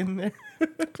Best Buy in there.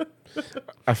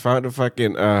 I found a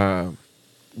fucking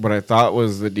what I thought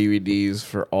was the DVDs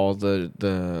for all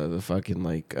the fucking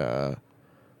like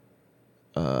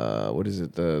what is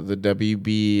it, the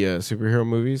WB superhero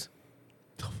movies.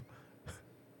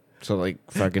 So like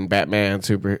fucking Batman,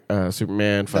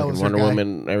 Superman, fucking was her Wonder guy.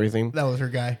 Woman, everything. That was her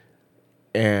guy.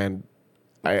 And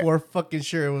We're fucking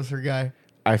sure it was her guy.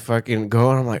 I fucking go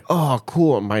and I'm like, oh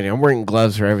cool. I'm wearing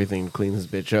gloves for everything to clean this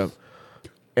bitch up.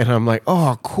 And I'm like,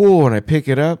 oh cool. And I pick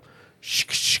it up.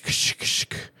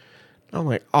 I'm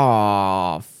like,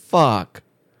 oh fuck.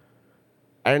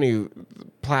 I knew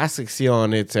plastic seal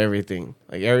on it's everything.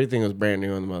 Like everything was brand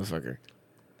new on the motherfucker.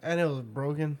 And it was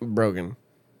broken. Broken.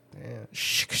 Yeah.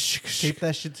 Tape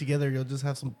that shit together, you'll just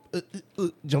have some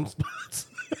jump spots.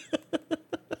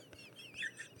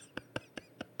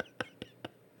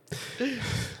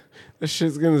 This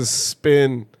shit's gonna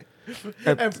spin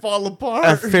And fall at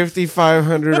apart.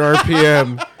 5,500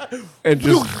 RPM and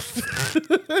just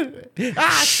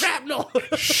Shrapnel!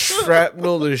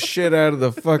 shrapnel the shit out of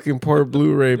the fucking poor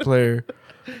Blu-ray player.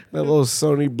 That little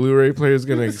Sony Blu-ray player is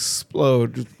gonna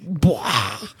explode. Just,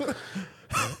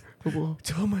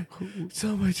 Tell my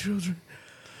children.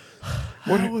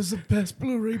 That was the best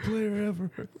Blu-ray player ever.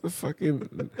 the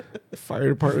fucking fire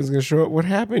department's gonna show up. What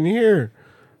happened here?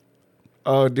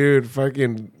 Oh, dude,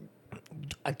 fucking.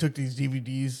 I took these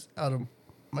DVDs out of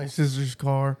my sister's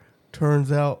car.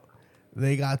 Turns out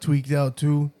they got tweaked out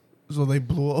too, so they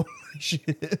blew up my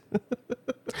shit.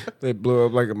 They blew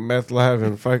up like a meth lab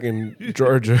in fucking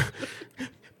Georgia.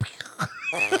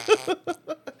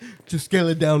 Just scale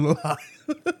it down a lot.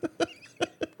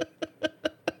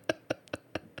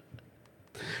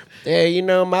 Yeah, you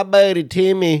know, my buddy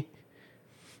Timmy,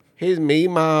 his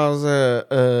Meemaw's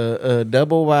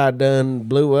double wide done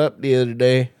blew up the other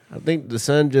day. I think the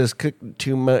sun just cooked it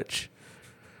too much.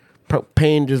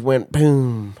 Propane just went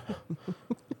boom.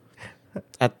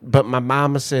 But my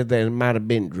mama said that it might have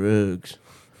been drugs.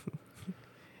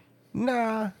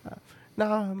 Nah,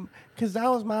 because that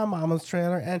was my mama's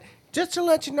trailer. And just to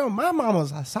let you know, my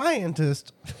mama's a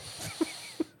scientist.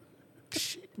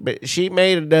 But she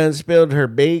may have done spilled her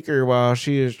beaker while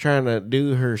she was trying to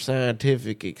do her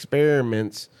scientific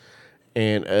experiments,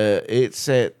 and it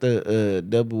set the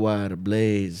double wide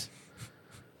ablaze.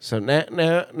 So now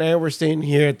we're sitting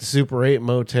here at the Super 8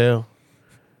 motel.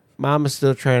 Mama's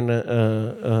still trying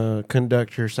to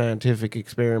conduct her scientific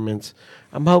experiments.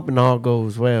 I'm hoping all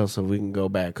goes well so we can go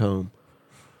back home.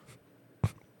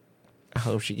 I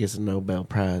hope she gets a Nobel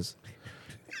Prize.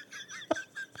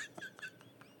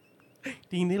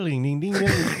 Ding, ding, ding, ding, ding,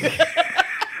 ding.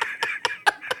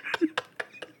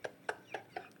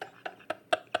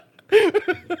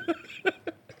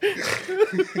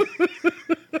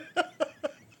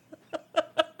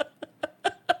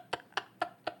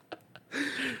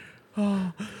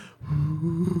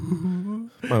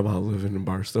 My mom living in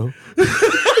Barstow.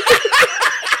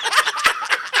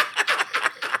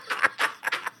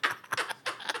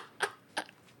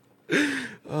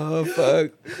 Oh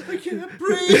fuck! I can't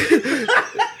breathe.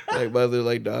 Like mother,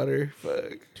 like daughter.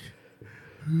 Fuck.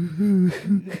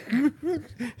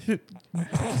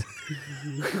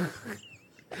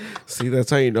 See, that's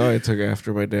how you know I took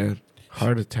after my dad.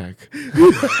 Heart attack.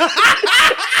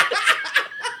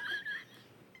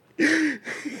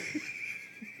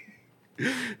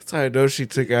 That's how I know she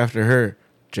took after her.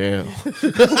 Jail.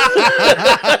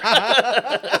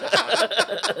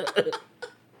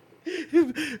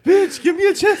 Bitch, give me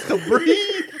a chance to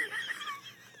breathe.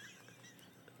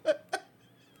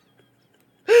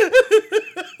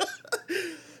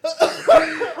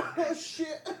 Oh,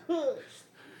 shit.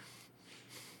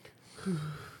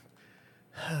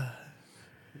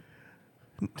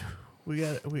 We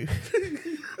got it.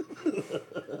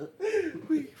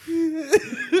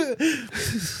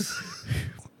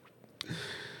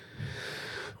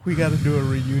 We got to do a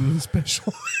reunion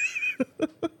special.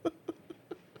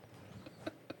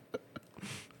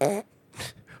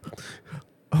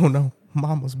 Oh no,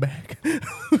 Mama's back.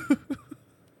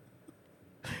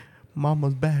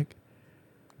 Mama's back.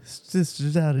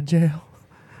 Sister's out of jail.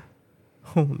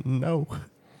 Oh no.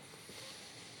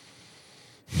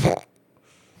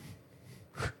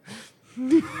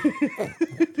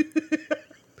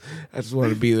 I just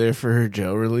want to be there for her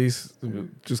jail release.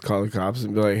 Just call the cops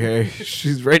and be like, hey,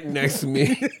 she's right next to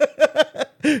me.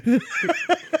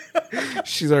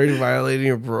 She's already violating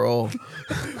her parole.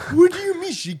 What do you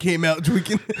mean she came out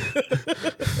tweaking?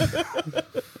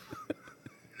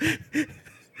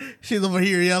 She's over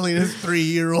here yelling at this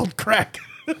 3-year-old crack.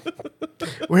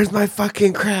 Where's my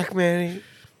fucking crack, Manny?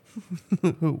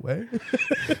 What?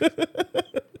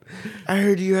 I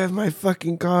heard you have my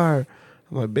fucking car.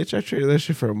 I'm like, bitch, I traded that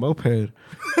shit for a moped.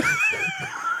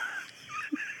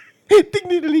 Ding, ding,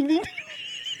 ding, ding, ding.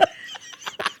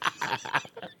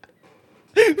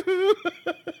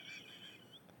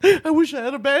 I wish I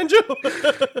had a banjo.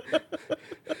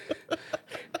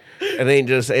 It ain't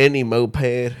just any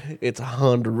moped. It's a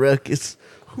Honda Ruckus.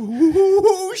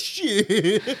 Oh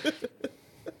shit!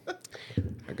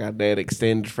 I got that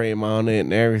extended frame on it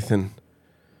and everything.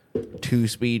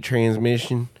 2-speed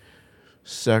transmission.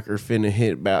 Sucker finna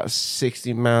hit about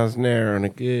 60 miles an hour on a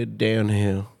good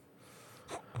downhill.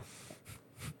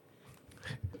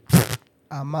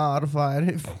 I modified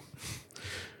it.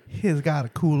 He's got a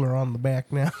cooler on the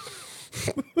back now.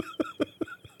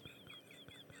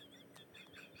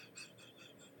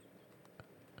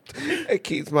 It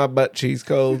keeps my butt cheeks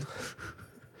cold.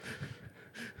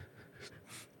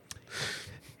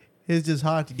 It's just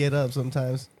hard to get up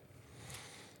sometimes.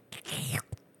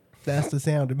 That's the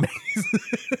sound it makes.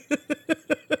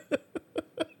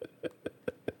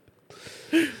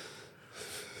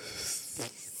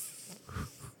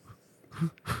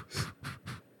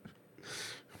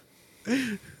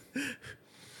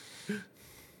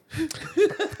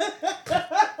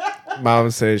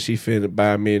 Mama said she finna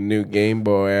buy me a new Game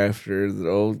Boy after the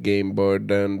old Game Boy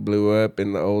done blew up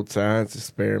in the old science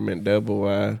experiment double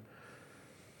wide.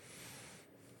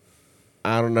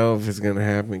 I don't know if it's gonna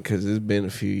happen because it's been a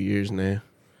few years now.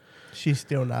 She's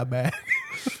still not back.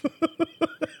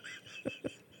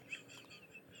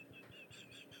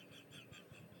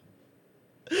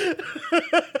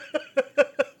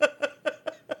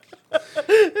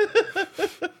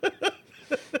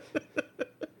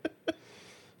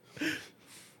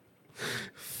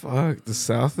 Fuck, the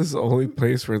South is the only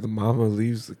place where the mama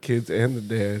leaves the kids and the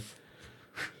dad.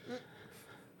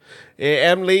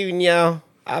 Yeah, I'm leaving, y'all.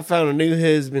 I found a new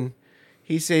husband.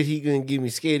 He said he gonna give me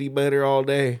skitty butter all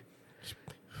day.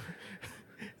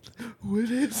 What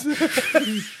is that?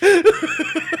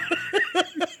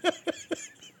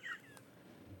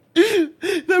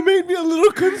 That made me a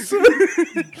little concerned.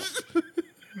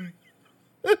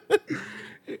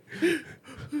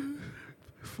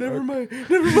 Never mind.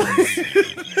 Never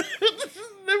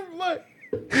mind.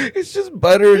 It's just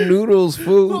butter and noodles,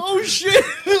 fool. Oh shit!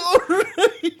 All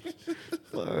right.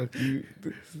 Fuck,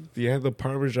 you have the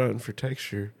Parmesan for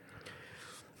texture.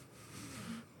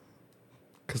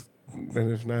 Because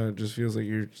then if not, it just feels like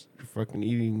you're fucking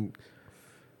eating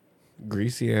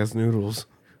greasy ass noodles.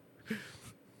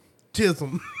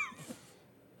 Tism.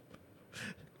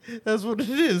 That's what it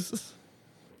is.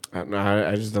 No,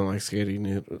 I just don't like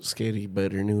skitty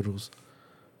butter noodles.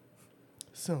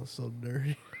 Sounds so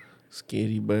dirty.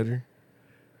 Skitty butter.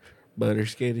 Butter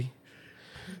skitty.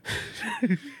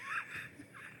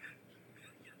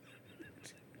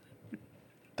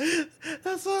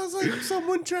 That sounds like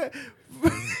someone trying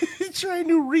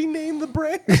to rename the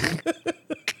brand.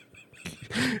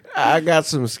 I got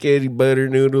some skitty butter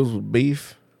noodles with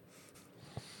beef.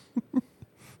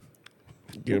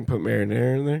 You gonna put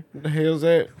marinara in there? What the hell's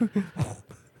that?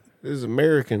 This is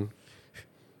American.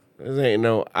 This ain't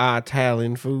no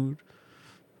Italian food.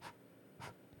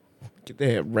 Get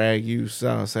that ragu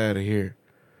sauce out of here.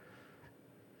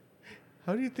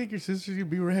 How do you think your sister's gonna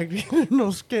be raggedy? There's no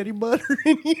sketty butter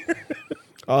in here.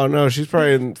 Oh no, she's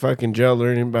probably in fucking jail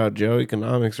learning about jail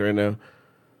economics right now.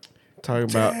 Talking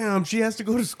about Damn, she has to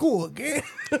go to school again.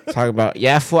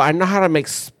 yeah, fool, I know how to make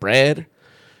spread.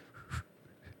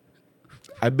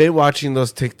 I've been watching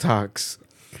those TikToks.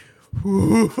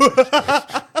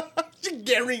 She's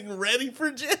getting ready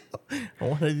for jail.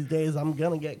 One of these days, I'm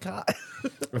gonna get caught.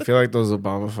 I feel like those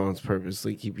Obama phones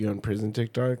purposely keep you on prison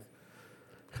TikTok.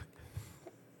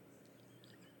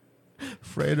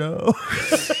 Fredo.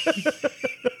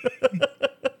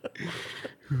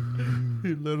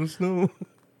 Let us know.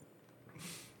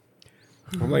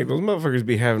 I'm like, those motherfuckers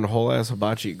be having whole ass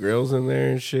hibachi grills in there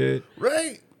and shit.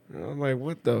 Right. And I'm like,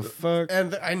 what the fuck?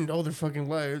 And I know they're fucking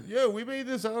liars. Yeah, we made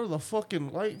this out of the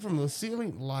fucking light from the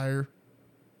ceiling. Liar.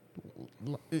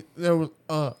 There was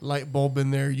a light bulb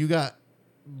in there. You got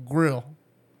grill.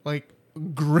 Like,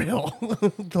 grill.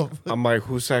 The fuck? I'm like,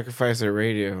 who sacrificed their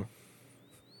radio?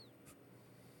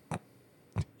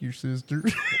 Your sister.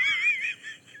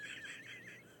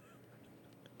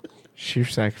 She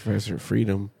sacrificed her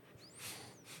freedom.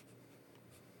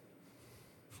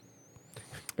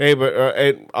 Hey,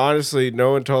 but honestly,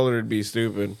 no one told her to be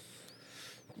stupid.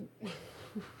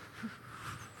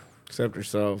 Except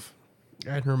herself.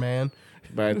 And her man.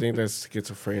 But I think that's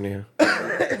schizophrenia.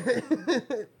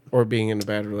 Or being in a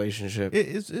bad relationship.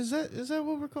 Is that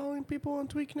what we're calling people on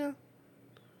Tweak now?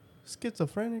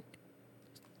 Schizophrenic.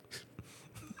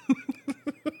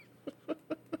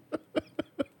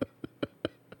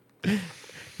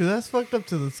 Because that's fucked up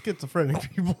to the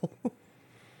schizophrenic people.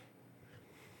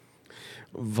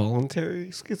 Voluntary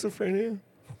schizophrenia?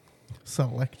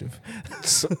 Selective.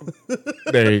 So,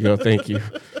 there you go. Thank you.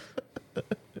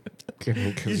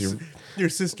 Because Your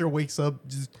sister wakes up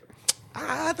just,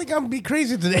 I think I'm going to be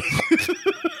crazy today.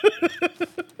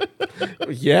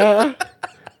 yeah,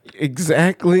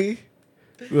 exactly.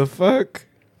 The fuck?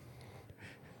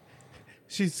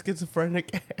 She's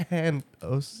schizophrenic and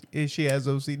she has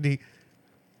OCD.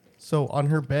 So on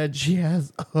her bed, she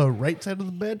has a right side of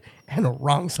the bed and a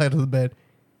wrong side of the bed.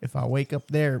 If I wake up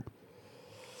there,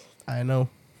 I know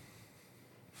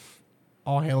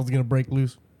all hell's gonna break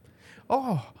loose.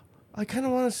 Oh, I kind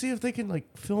of want to see if they can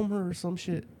like film her or some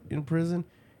shit in prison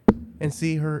and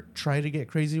see her try to get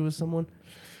crazy with someone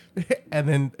and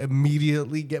then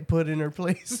immediately get put in her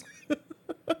place.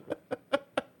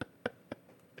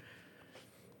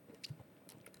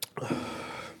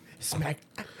 Smack.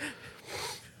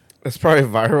 That's probably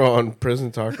viral on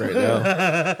Prison Talk right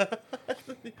now.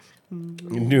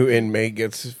 New inmate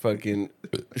gets his fucking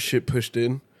shit pushed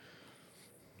in.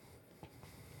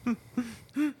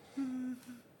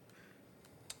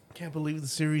 Can't believe the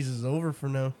series is over for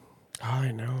now.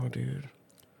 I know, dude.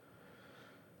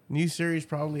 New series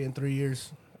probably in 3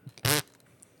 years.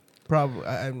 Probably,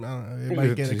 I don't know. It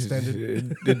might get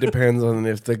extended. It depends on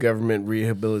if the government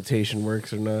rehabilitation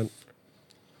works or not.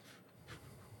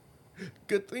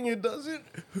 Good thing it doesn't.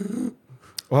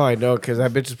 Well, I know, because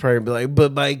that bitch is probably gonna be like,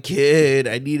 but my kid,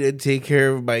 I need to take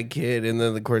care of my kid. And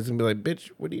then the court's gonna be like,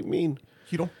 bitch, what do you mean?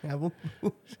 You don't have them.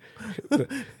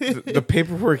 The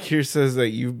paperwork here says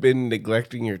that you've been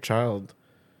neglecting your child.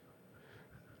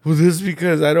 Well, this is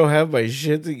because I don't have my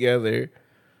shit together.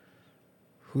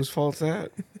 Whose fault's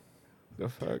that? The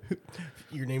fuck?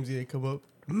 Your name's gonna come up.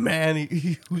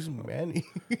 Manny. Who's Manny?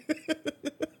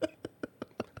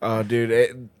 Oh,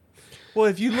 dude. Well,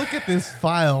 if you look at this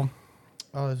file,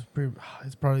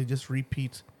 it's probably just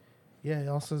repeats. Yeah, it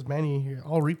all says Manny in here.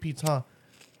 All repeats, huh?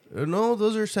 No,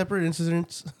 those are separate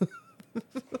incidents.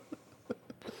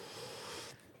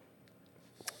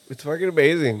 It's fucking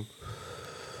amazing.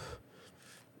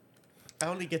 I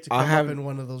only get to come up in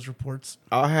one of those reports.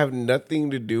 I'll have nothing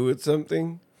to do with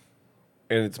something,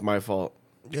 and it's my fault.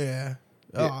 Yeah.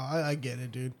 Oh, I get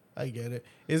it, dude. I get it.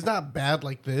 It's not bad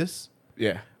like this,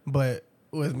 Yeah. but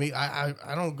with me, I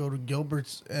don't go to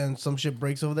Gilbert's and some shit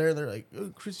breaks over there. They're like,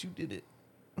 oh, Chris, you did it.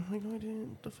 I'm like, no, I didn't.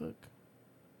 What the fuck?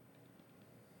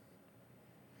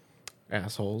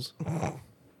 Assholes.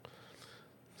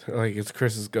 Like, it's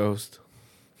Chris's ghost.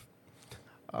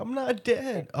 I'm not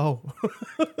dead. Oh.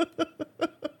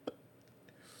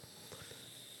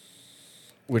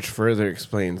 Which further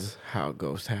explains how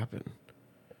ghosts happen.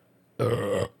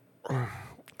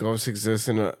 Ghosts exist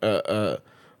in a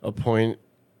point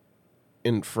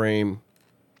in frame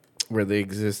where they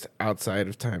exist outside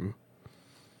of time.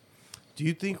 Do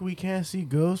you think we can't see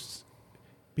ghosts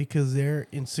because they're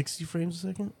in 60 frames a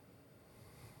second?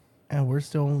 And we're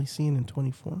still only seeing in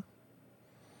 24?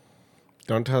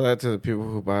 Don't tell that to the people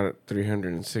who bought a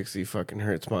 360 fucking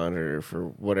hertz monitor for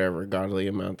whatever godly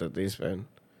amount that they spend.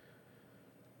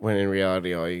 When in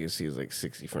reality, all you can see is like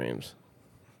 60 frames.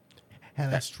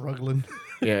 And that's struggling.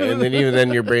 Yeah, and then even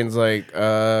then your brain's like,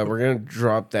 we're going to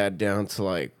drop that down to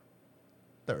like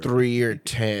 3 or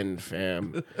 10,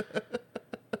 fam.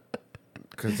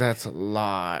 Because that's a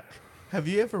lot. Have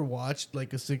you ever watched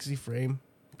like a 60 frame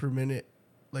per minute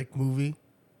like movie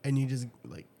and you just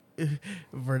like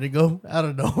vertigo out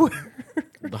of nowhere?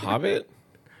 The Hobbit?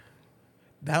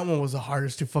 That one was the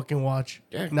hardest to fucking watch.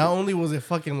 Yeah. Not only was it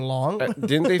fucking long.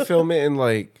 Didn't they film it in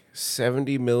like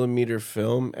 70 millimeter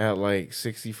film at like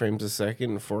 60 frames a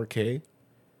second in 4K?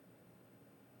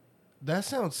 That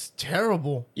sounds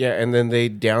terrible. Yeah, and then they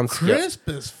downscaled. Crisp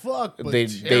as fuck, but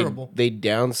terrible. They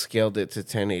downscaled it to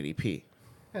 1080p.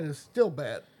 And it's still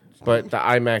bad. But the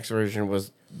IMAX version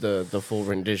was the full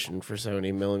rendition for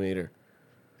 70 millimeter.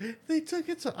 They took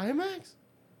it to IMAX?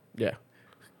 Yeah.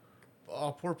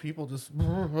 Oh, poor people just.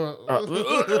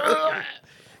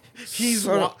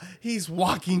 So- He's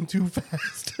walking too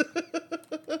fast.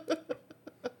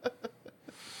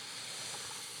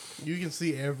 You can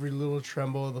see every little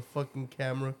tremble of the fucking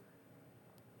camera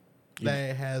that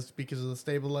it has because of the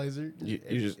stabilizer.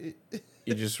 You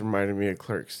just reminded me of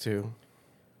Clerks too.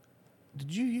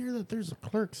 Did you hear that there's a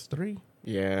Clerks 3?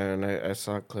 Yeah, and I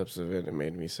saw clips of it. It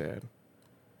made me sad.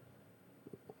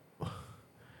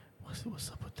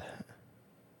 What's up with that?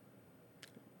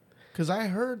 Because I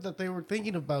heard that they were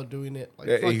thinking about doing it like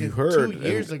fucking You heard 2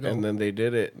 years ago. and then they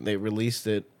did it. They released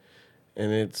it,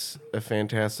 and it's a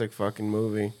fantastic fucking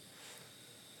movie.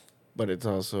 But it's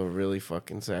also a really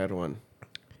fucking sad one.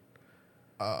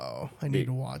 Oh, I need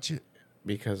to watch it.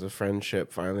 because a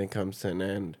friendship finally comes to an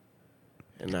end,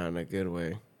 and not in a good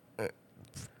way.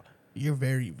 You're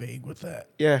very vague with that.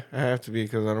 Yeah, I have to be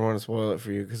because I don't want to spoil it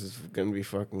for you because it's gonna be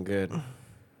fucking good.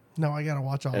 No, I gotta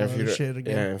watch all And that if you don't- shit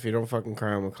again. Yeah, if you don't fucking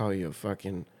cry, I'm gonna call you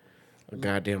a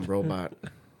goddamn robot.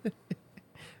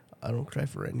 I don't cry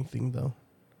for anything though.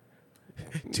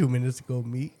 2 minutes ago,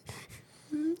 me.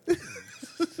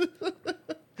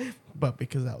 But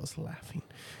because I was laughing.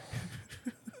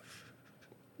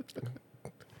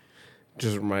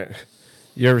 Just remind.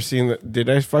 You ever seen that? Did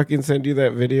I fucking send you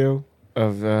that video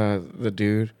of the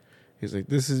dude? He's like,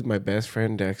 "This is my best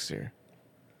friend Dexter."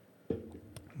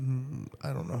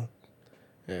 I don't know.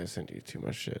 Yeah, I sent you too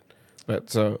much shit. But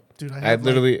so, Dude, I I have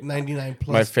literally- like 99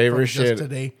 plus my favorite from just shit-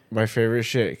 today. my favorite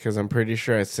shit, because I'm pretty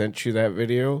sure I sent you that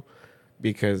video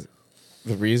because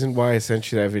the reason why I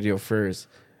sent you that video first,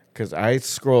 because I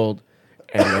scrolled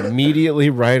and immediately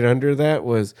right under that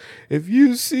was, if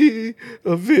you see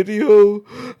a video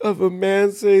of a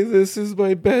man say, "This is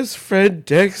my best friend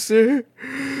Dexter,"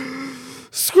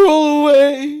 scroll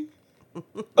away.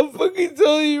 I'm fucking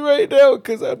telling you right now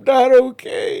because I'm not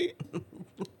okay.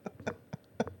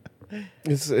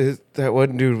 It's that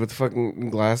one dude with fucking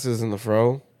glasses and the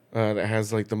fro that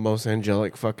has like the most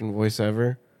angelic fucking voice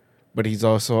ever. But he's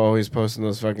also always posting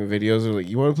those fucking videos of like,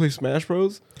 "You want to play Smash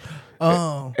Bros?"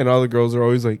 Oh, And all the girls are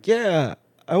always like, "Yeah,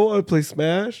 I want to play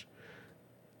Smash."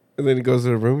 And then he goes to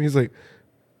the room. He's like,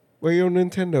 "Where your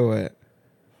Nintendo at?"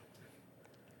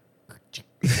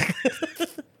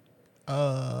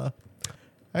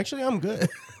 actually, I'm good.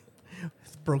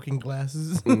 With broken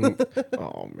glasses.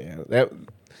 Oh man,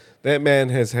 that man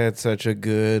has had such a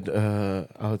good, I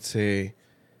would say,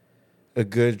 a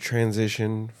good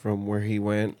transition from where he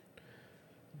went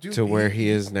Dude, to where he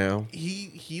is now.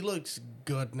 He looks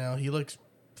good now. He looks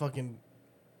fucking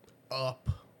up.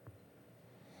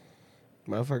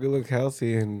 Motherfucker look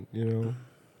healthy and,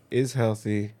 is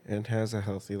healthy and has a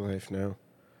healthy life now.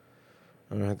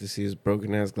 I don't have to see his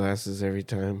broken ass glasses every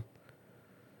time.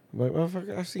 I'm like,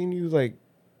 motherfucker, I've seen you like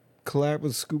collab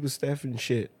with Scuba Steph and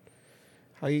shit.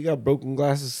 How you got broken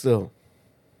glasses still?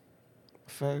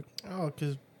 Fuck. Oh,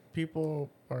 because people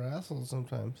are assholes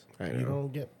sometimes. I You know.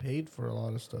 don't get paid for a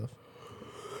lot of stuff.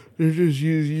 They just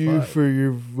use you Fuck. for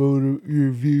your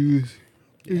your views,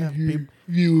 Yeah, your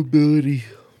viewability.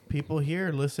 people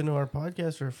here listen to our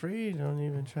podcast for free. Don't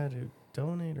even try to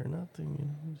donate or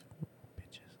nothing.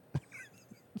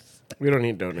 We don't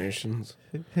need donations.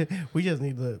 Bitches. We just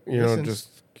need the listens.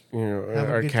 Just Have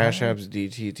a our good Cash time. App's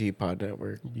DTT Pod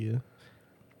Network. Yeah.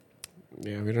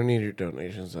 Yeah, we don't need your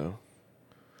donations though.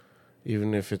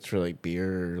 Even if it's for like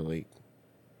beer or like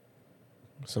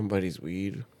somebody's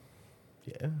weed.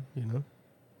 Yeah,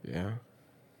 Yeah.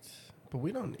 but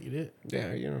we don't need it.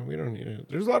 Yeah, we don't need it.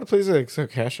 There's a lot of places that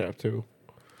accept Cash App too.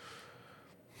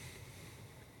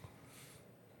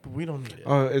 But we don't need it.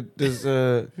 Oh, it does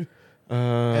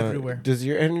Everywhere. Does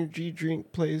your energy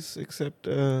drink place accept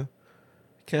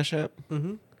Cash App?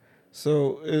 Mm-hmm.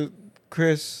 So,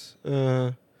 Chris,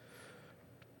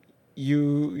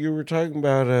 you were talking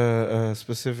about a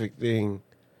specific thing,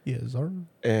 Yes, sir.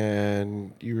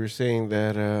 and you were saying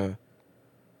that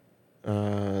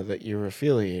that you're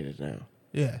affiliated now.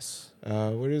 Yes.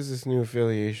 What is this new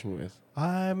affiliation with?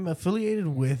 I'm affiliated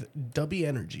with Dubby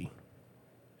Energy.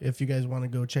 If you guys want to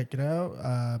go check it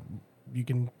out, you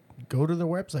can go to their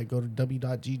website. Go to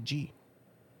dubby.gg.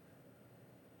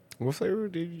 What flavor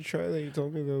did you try that you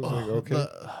told me that was like okay?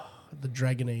 The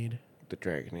Dragonade. The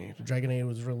Dragonade. The Dragonade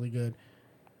was really good.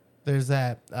 There's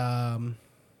that. I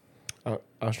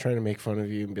was trying to make fun of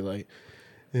you and be like,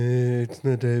 it's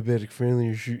not diabetic friendly.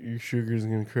 Your sugar's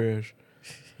gonna crash.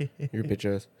 Your bitch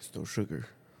ass. It's no sugar.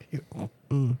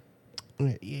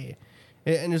 Yeah.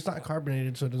 And it's not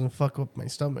carbonated, so it doesn't fuck up my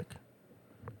stomach.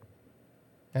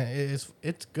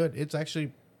 It's good. It's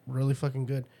actually really fucking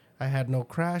good. I had no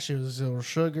crash. It was zero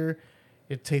sugar.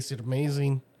 It tasted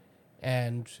amazing.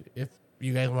 And if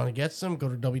you guys want to get some, go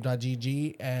to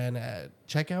w.gg and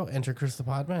check out. Enter Chris the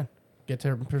Podman. Get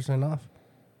 10% off.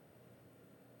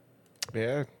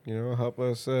 Yeah, help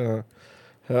us.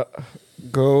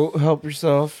 Go help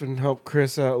yourself and help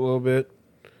Chris out a little bit.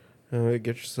 Get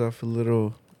yourself a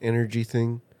little energy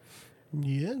thing.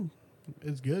 Yeah,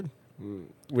 it's good.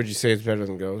 Would you say it's better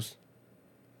than Ghost?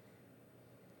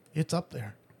 It's up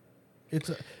there. It's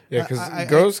Yeah, because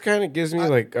Ghost kind of gives me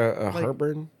like a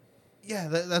heartburn. Yeah,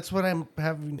 that's what I'm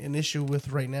having an issue with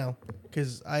right now.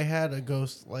 Because I had a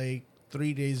Ghost like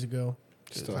 3 days ago.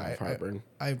 Still have heartburn.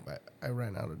 I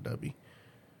ran out of Dubby.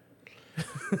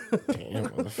 Damn,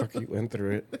 motherfucker, you went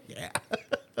through it.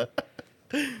 Yeah.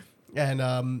 And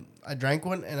I drank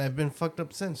one, and I've been fucked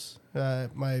up since.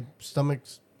 My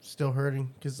stomach's still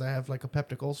hurting because I have like a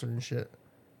peptic ulcer and shit.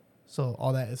 So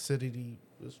all that acidity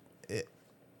was it.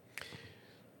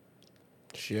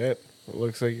 Shit. It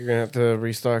looks like you're gonna have to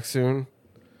restock soon.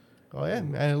 Oh yeah,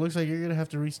 and it looks like you're gonna have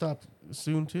to restock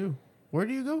soon too. Where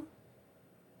do you go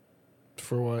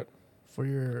For what? for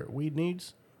your weed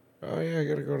needs? Oh yeah, I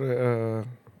gotta go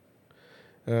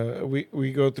to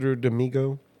we go through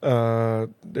Domingo.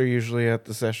 They're usually at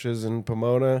the sessions in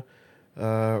Pomona.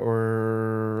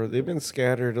 Or they've been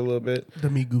scattered a little bit.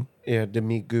 Domingo. Yeah,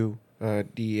 Domingo.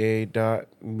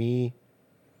 DA.me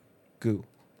goo.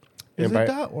 Is And it by-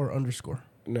 dot or underscore?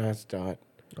 No, it's dot.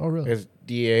 Oh really? It's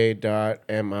DA.MIGOO.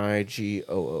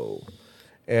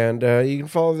 And you can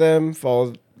follow them,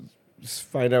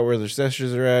 find out where their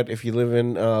sessions are at. If you live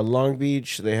in Long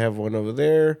Beach, they have one over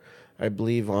there. I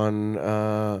believe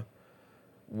on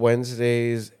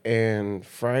Wednesdays and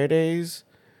Fridays.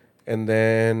 And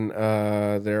then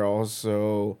they're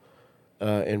also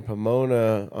in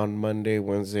Pomona on Monday,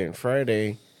 Wednesday, and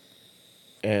Friday.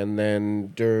 And then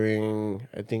during,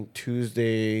 I think,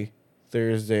 Tuesday,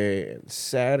 Thursday, and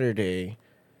Saturday,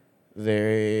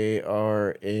 they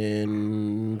are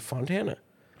in Fontana.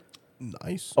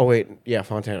 Nice. Oh, wait. Yeah,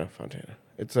 Fontana.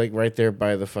 It's like right there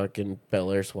by the fucking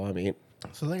Bel Air Swap Meet.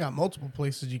 So they got multiple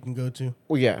places you can go to.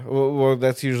 Well, yeah. Well,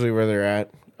 that's usually where they're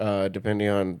at, depending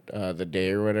on the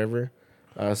day or whatever.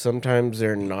 Sometimes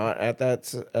they're not at that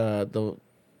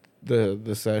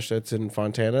the sesh that's in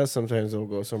Fontana. Sometimes they'll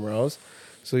go somewhere else.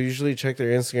 So usually check their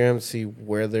Instagram to see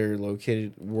where they're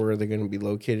located, where they're going to be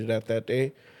located at that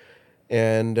day.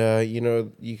 And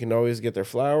you can always get their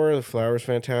flour. The flour's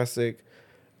fantastic.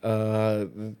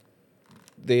 They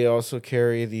also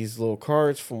carry these little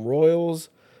carts from Royals.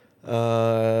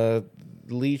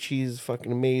 Lychee's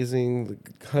fucking amazing. The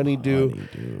honeydew.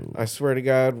 I swear to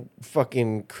God,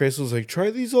 fucking Chris was like, try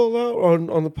these all out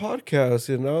on the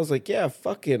podcast. And I was like, yeah,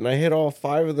 fuck it. And I hit all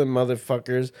 5 of them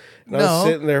motherfuckers. And I was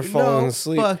sitting there falling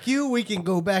asleep. Fuck you. We can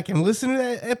go back and listen to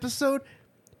that episode.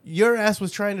 Your ass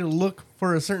was trying to look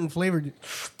for a certain flavor.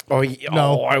 Oh, yeah,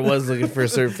 No. I was looking for a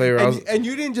certain flavor. And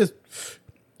you didn't just...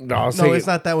 No, it's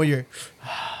not that way. You're...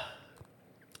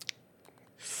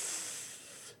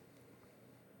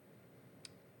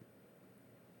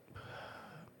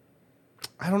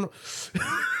 I don't know.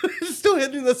 Still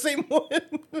hitting the same one.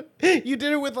 You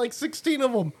did it with like 16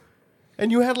 of them.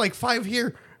 And you had like 5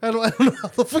 here. I don't know how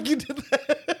the fuck you did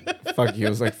that. Fuck you. It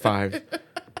was like 5.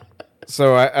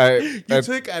 So I You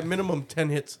took at minimum 10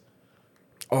 hits.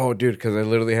 oh, dude, because I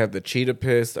literally had the cheetah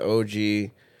piss, the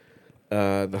OG,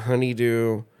 the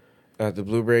honeydew, the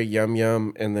blueberry yum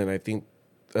yum, and then I think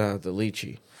the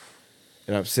lychee.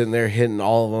 And I'm sitting there hitting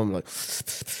all of them like,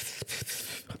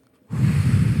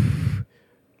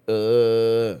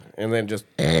 and then just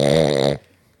During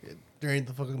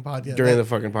the fucking podcast. during the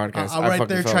fucking podcast, I'm I right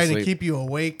fucking there fell trying to asleep. keep you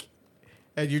awake.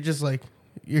 And you're just like,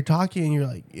 you're talking and you're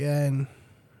like, yeah, and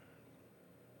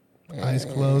eyes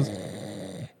closed.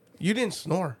 You didn't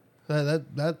snore.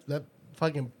 That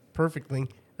fucking perfect thing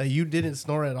that you didn't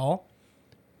snore at all.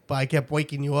 But I kept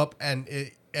waking you up, and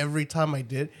every time I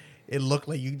did, it looked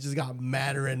like you just got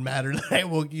madder and madder that I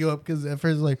woke you up because at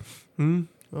first like, oh,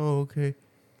 okay.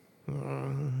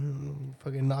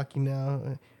 Fucking knocking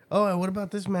out. Oh, and what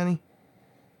about this, Manny?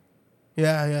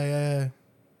 Yeah.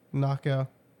 Knockout.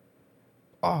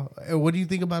 Oh, and what do you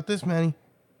think about this, Manny?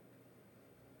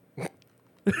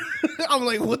 I'm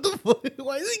like, what the fuck?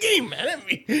 Why is he getting mad at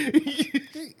me?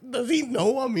 Does he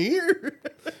know I'm here?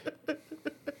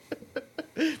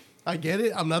 I get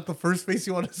it. I'm not the first face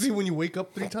you want to see when you wake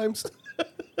up 3 times.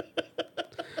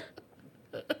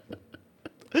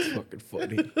 It's fucking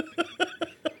funny.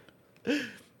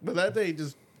 But that day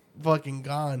just fucking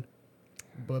gone.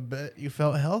 But bet you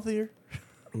felt healthier.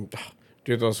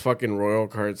 Dude, those fucking Royal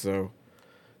cards though.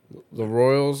 The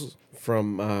Royals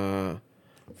from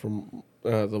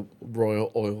the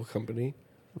Royal Oil Company.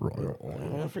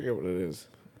 I forget what it is.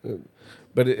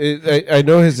 But I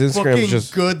know his Instagram Fucking is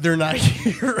just good they're not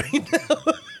here right now.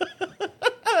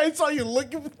 I saw you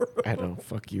looking for them. I know,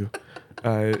 fuck you.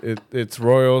 It's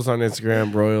Royals on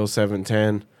Instagram,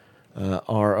 Royal710,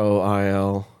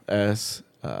 ROILS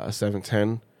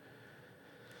 710.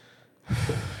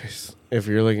 If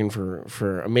you're looking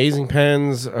for amazing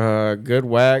pens, good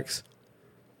wax,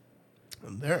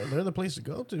 They're the place to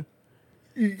go to.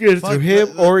 you can get it Fuck, through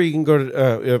him, or you can go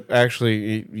to.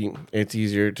 Actually, it's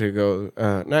easier to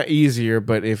go. Not easier,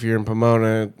 but if you're in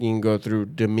Pomona, you can go through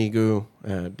Domingo,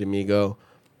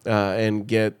 and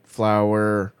get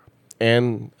flour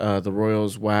and the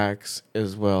Royals wax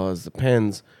as well as the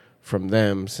pens from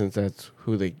them, since that's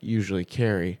who they usually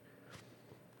carry.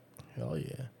 Oh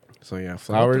yeah. So yeah, Go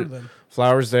flowers. through them.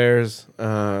 Flowers there's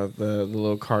the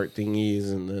little cart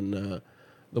thingies, and then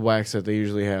the wax that they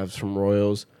usually have is from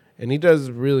Royals. And he does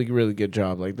a really, really good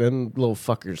job. Like, them little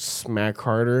fuckers smack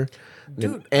harder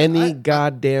than Dude, any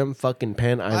goddamn fucking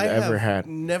pen I've ever had.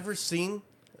 Never seen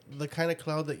the kind of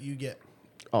cloud that you get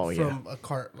Oh, yeah. from a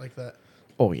cart like that.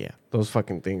 Oh, yeah. Those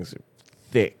fucking things are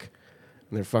thick.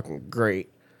 And they're fucking great.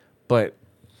 But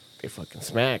they fucking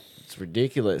smack. It's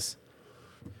ridiculous.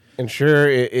 And sure,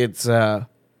 it's... Want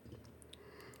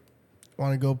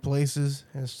to go places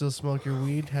and still smoke your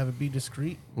weed? Have it be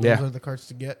discreet. Those Yeah. are the carts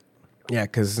to get. Yeah,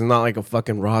 because it's not like a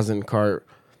fucking rosin cart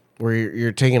where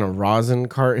you're taking a rosin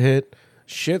cart hit.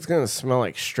 Shit's going to smell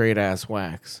like straight-ass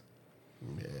wax.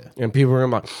 Yeah. And people are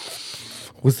like,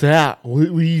 what's that? What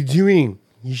are you doing?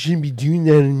 You shouldn't be doing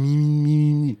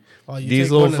that. Oh, you These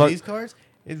take little one of these cards.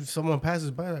 If someone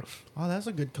passes by, like, oh, that's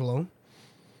a good cologne.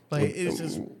 Like it's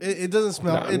just, it doesn't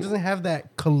smell. It doesn't have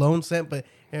that cologne scent, but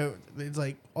it's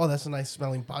like, oh, that's a nice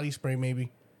smelling body spray.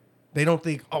 Maybe they don't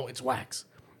think, oh, it's wax.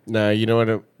 No, you know what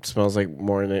it smells like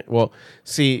more than it. Well,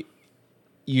 see,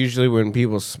 usually when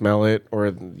people smell it or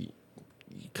you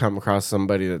come across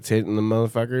somebody that's hitting the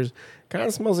motherfuckers, kind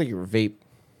of smells like your vape.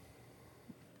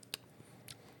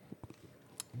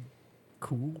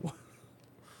 Cool.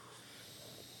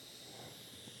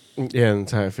 Yeah,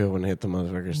 that's how I feel when I hit the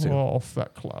motherfuckers too. Oh,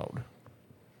 fat cloud.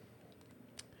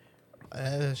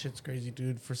 That shit's crazy,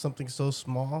 dude. For something so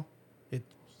small,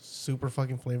 it's super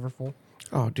fucking flavorful.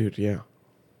 Oh, dude, yeah.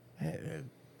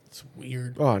 It's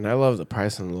weird. Oh, and I love the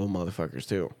price on the little motherfuckers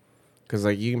too. Because,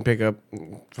 like, you can pick up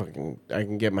I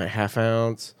can get my half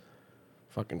ounce,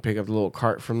 fucking pick up the little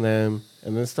cart from them,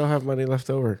 and then still have money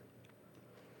left over.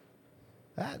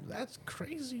 That's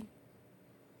crazy.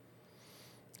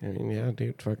 I mean, yeah,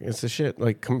 dude, fucking, it's the shit.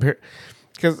 Like, compare,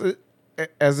 because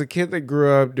as a kid that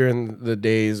grew up during the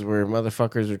days where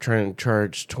motherfuckers were trying to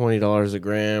charge $20 a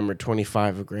gram or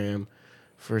 $25 a gram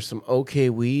for some okay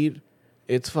weed,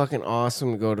 it's fucking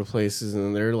awesome to go to places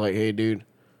and they're like, hey, dude,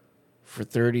 for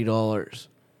 $30,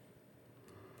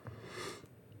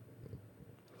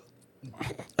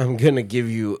 I'm going to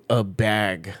give you a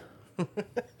bag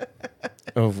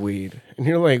of weed. And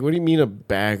you're like, what do you mean a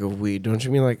bag of weed? Don't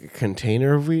you mean like a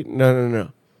container of weed?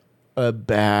 No. A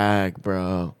bag,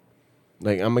 bro.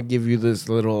 Like, I'm going to give you this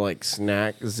little, like,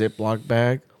 snack Ziploc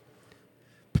bag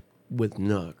with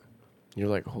nug. You're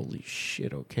like, holy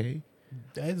shit, okay.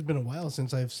 It's been a while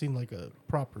since I've seen like a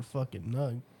proper fucking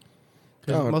nug.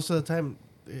 Because Oh. most of the time,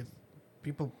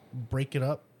 people break it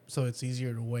up so it's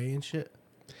easier to weigh and shit.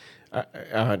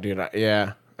 Dude,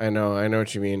 yeah, I know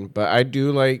what you mean. But I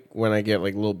do like when I get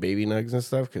like little baby nugs and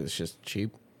stuff because it's just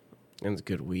cheap and it's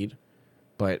good weed.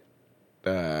 But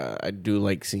I do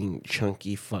like seeing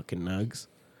chunky fucking nugs,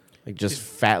 like just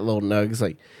fat little nugs.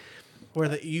 Like,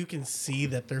 Where you can see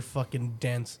that they're fucking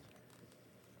dense.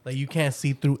 Like you can't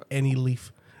see through any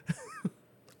leaf.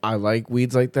 I like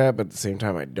weeds like that, but at the same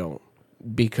time I don't,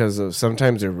 because of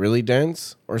sometimes they're really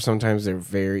dense or sometimes they're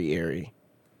very airy.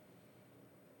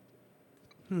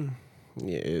 Yeah,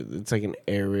 it's like an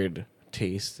arid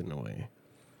taste in a way,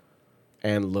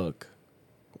 and look,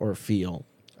 or feel.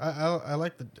 I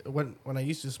like when I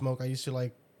used to smoke, I used to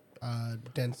like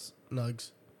dense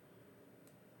nugs.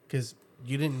 Because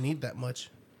you didn't need that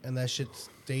much, and that shit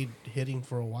stayed hitting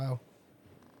for a while.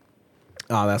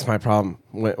 Oh, that's my problem.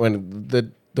 When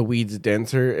the weed's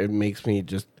denser, it makes me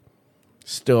just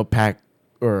still pack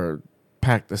the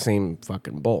same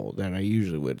fucking bowl that I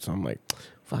usually would. So I'm like,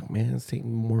 fuck, man, it's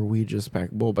taking more weed just to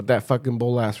pack a bowl. But that fucking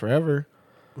bowl lasts forever.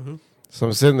 Mm-hmm. So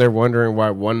I'm sitting there wondering why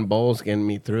one bowl's getting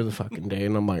me through the fucking day.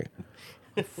 And I'm like,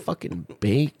 I'm fucking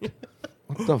baked.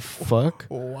 What the fuck?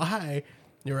 Why?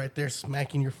 You're right there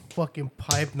smacking your fucking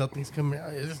pipe. Nothing's coming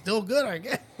out. It's still good, I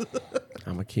guess.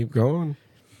 I'm going to keep going.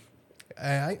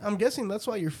 I'm guessing that's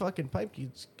why your fucking pipe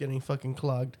keeps getting fucking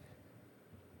clogged.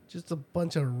 Just a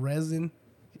bunch of resin.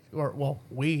 Or, well,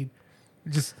 weed.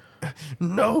 Just,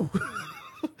 no.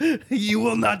 You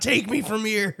will not take me from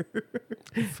here.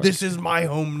 This is my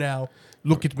home now.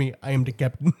 Look at me. I am the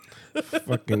captain.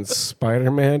 Fucking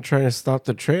Spider-Man trying to stop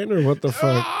the train or what the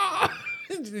fuck?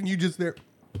 And you just there.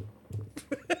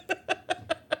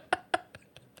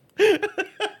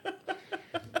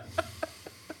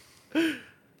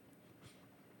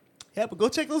 Yeah, but go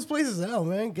check those places out,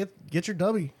 man. Get your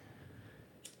dubby.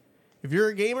 If you're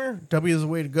a gamer, dubby is the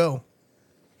way to go.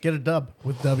 Get a dub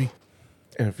with dubby.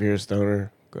 And if you're a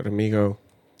stoner, go to Migo.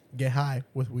 Get high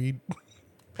with weed.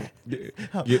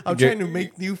 I'm trying to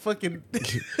make new fucking.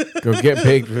 Go get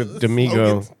baked with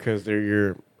Domingo Slogans. because they're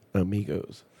your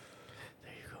amigos.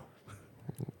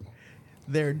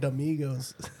 They're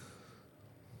Domingos.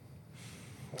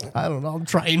 I don't know. I'm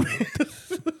trying.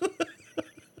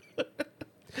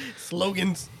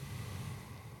 Slogans.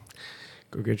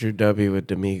 Go get your W with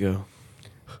D'Amigo.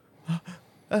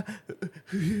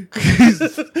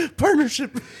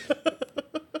 Partnership.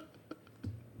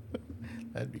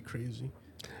 That'd be crazy.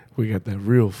 We got that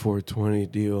real 420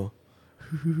 deal.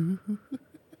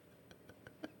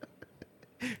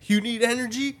 You need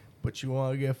energy, but you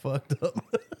want to get fucked up.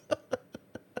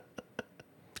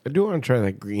 I do want to try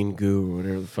that green goo or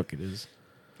whatever the fuck it is.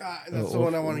 That's the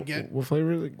one I want to get. What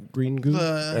flavor is it? Green goo?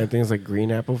 The- I think it's like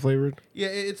green apple flavored. Yeah,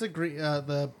 it's a green,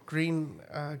 the green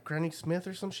Granny Smith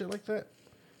or some shit like that.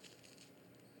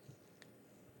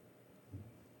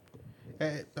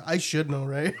 I should know,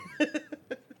 right?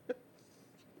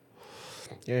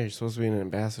 Yeah, you're supposed to be an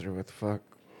ambassador. What the fuck?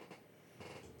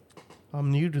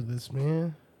 I'm new to this,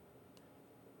 man.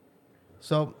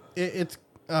 So it's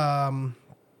Dub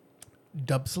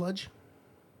Sludge,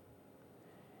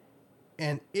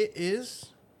 and it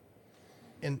is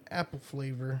an apple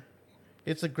flavor.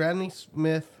 It's a Granny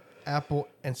Smith apple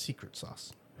and secret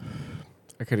sauce.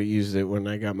 I could have used it when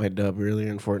I got my dub earlier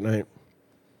in Fortnite.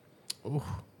 Ooh.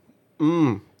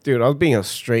 Dude, I was being a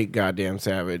straight goddamn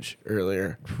savage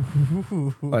earlier.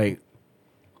 Like,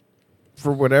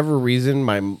 for whatever reason,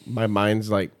 my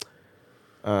mind's like,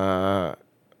 fuck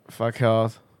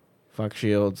health, fuck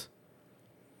shields,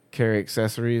 carry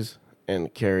accessories,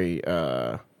 and carry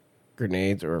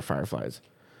grenades or fireflies.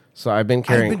 So I've been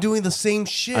carrying. I've been doing the same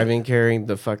shit. I've been carrying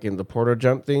the portal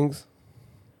jump things,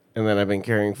 and then I've been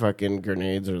carrying fucking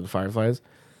grenades or the fireflies.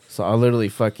 So I'll literally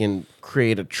fucking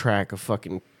create a track of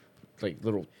fucking like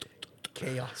little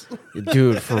chaos.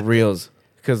 dude for reals.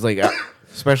 Because like,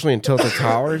 especially in Tilted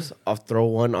Towers, I'll throw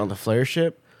one on the flare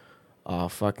ship. I'll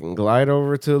fucking glide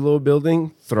over to a little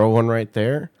building, throw one right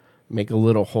there, make a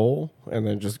little hole, and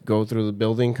then just go through the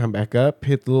building, come back up,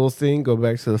 hit the little thing, go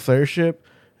back to the flare ship,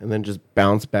 and then just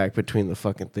bounce back between the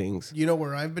fucking things. You know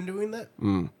where I've been doing that?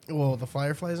 Well, the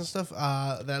fireflies and stuff.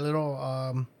 That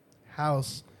little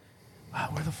house.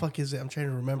 Where the fuck is it? I'm trying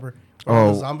to remember. Where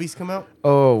the zombies come out?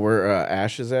 Oh, where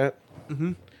Ash is at?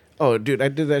 Mm-hmm. Oh, dude, I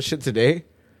did that shit today.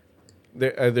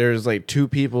 There's like 2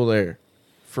 people there.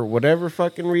 For whatever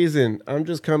fucking reason, I'm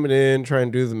just coming in,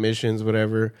 trying to do the missions,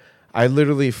 whatever. I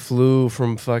literally flew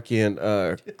from fucking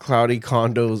cloudy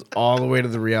condos all the way to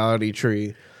the reality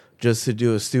tree just to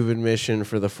do a stupid mission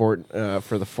for the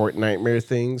Fortnightmare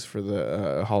things for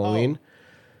the Halloween.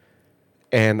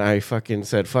 And I fucking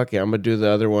said, fuck it, I'm going to do the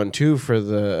other one too for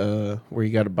the, where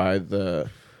you got to buy the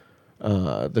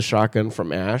shotgun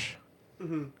from Ash.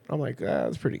 Mm-hmm. I'm like,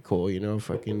 that's pretty cool, you know,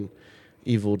 fucking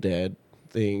Evil Dead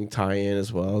thing tie in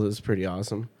as well. It's pretty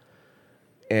awesome.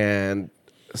 And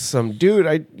some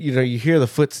dude, you hear the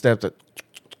footsteps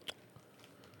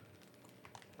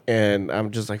and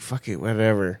I'm just like, fuck it,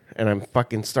 whatever. And I'm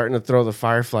fucking starting to throw the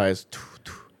fireflies.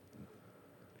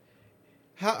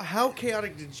 How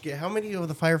chaotic did you get? How many of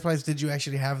the fireflies did you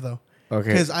actually have, though? Okay.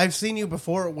 Because I've seen you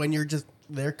before when you're just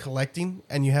there collecting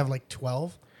and you have like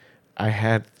 12. I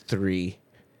had 3,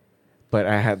 but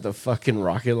I had the fucking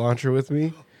rocket launcher with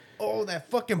me. Oh,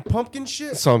 that fucking pumpkin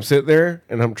shit. So I'm sitting there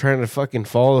and I'm trying to fucking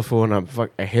follow the fool,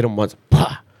 and I hit him once,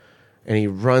 pah, and he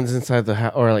runs inside the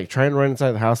house, or like trying to run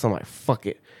inside the house. I'm like, fuck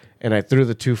it, and I threw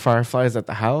the 2 fireflies at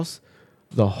the house.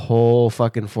 The whole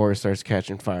fucking forest starts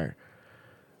catching fire.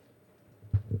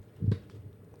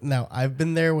 Now, I've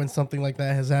been there when something like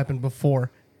that has happened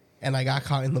before, and I got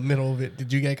caught in the middle of it.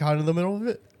 Did you get caught in the middle of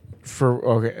it?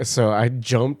 Okay, so I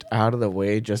jumped out of the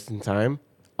way just in time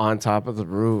on top of the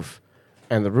roof,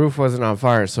 and the roof wasn't on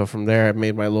fire. So from there, I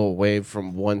made my little wave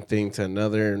from one thing to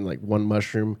another and like one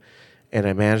mushroom, and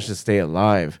I managed to stay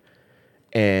alive.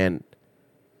 And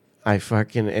I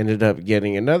fucking ended up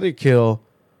getting another kill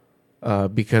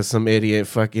because some idiot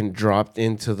fucking dropped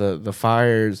into the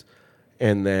fires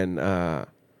and then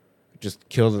just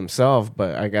killed himself.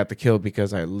 But I got the kill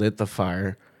because I lit the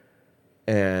fire.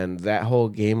 And that whole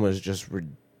game was just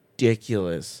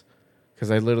ridiculous because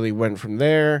I literally went from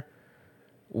there,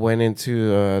 went into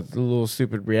the little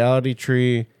stupid reality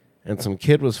tree, and some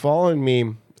kid was following me,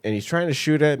 and he's trying to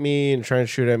shoot at me and trying to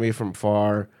shoot at me from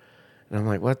far. And I'm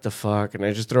like, what the fuck? And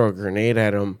I just throw a grenade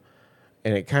at him,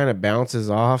 and it kind of bounces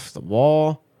off the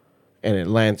wall, and it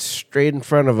lands straight in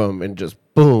front of him and just,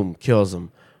 boom, kills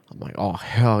him. I'm like, oh,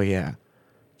 hell yeah.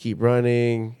 Keep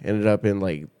running. Ended up in,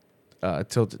 like,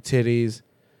 Tilted Titties.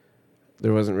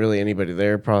 There wasn't really anybody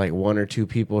there. Probably like 1 or 2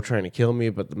 people trying to kill me,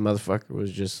 but the motherfucker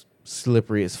was just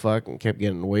slippery as fuck and kept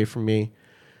getting away from me.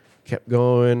 Kept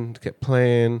going, kept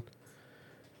playing.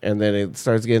 And then it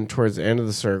starts getting towards the end of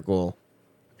the circle.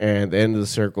 And the end of the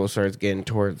circle starts getting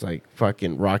towards like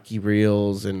fucking Rocky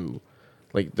Reels and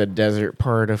like the desert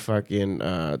part of fucking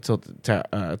Tilted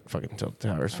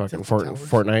Towers, fucking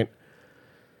Fortnite.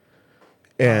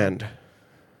 And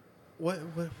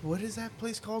what is that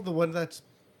place called? The one that's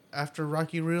after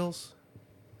Rocky Reels?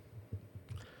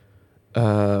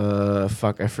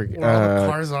 fuck, I forget. Where all the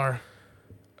cars are.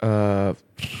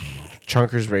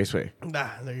 Chunkers Raceway.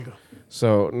 There you go.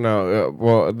 So no,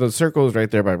 well, the circle is right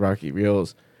there by Rocky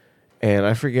Reels, and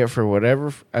I forget for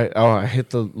whatever. I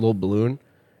hit the little balloon,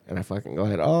 and I fucking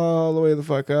glide all the way the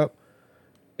fuck up,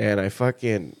 and I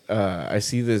fucking I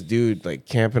see this dude like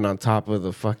camping on top of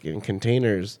the fucking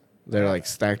containers. They're like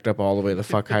stacked up all the way the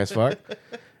fuck high as fuck,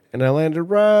 and I landed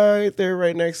right there,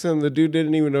 right next to him. The dude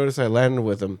didn't even notice I landed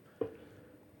with him,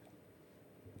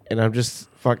 and I'm just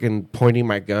fucking pointing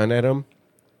my gun at him,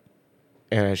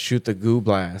 and I shoot the goo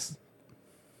blast.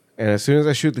 And as soon as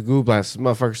I shoot the goo blast, this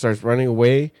motherfucker starts running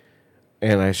away,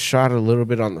 and I shot a little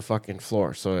bit on the fucking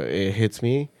floor. So it hits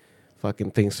me,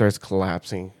 fucking thing starts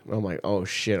collapsing. And I'm like, oh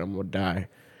shit, I'm gonna die.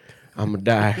 I'm gonna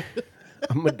die.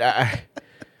 I'm gonna die.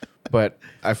 But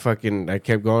I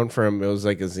kept going for him. It was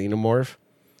like a xenomorph.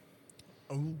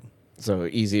 Ooh. So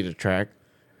easy to track.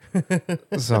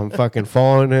 So I'm fucking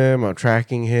following him. I'm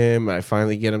tracking him. I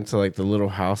finally get him to like the little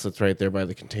house that's right there by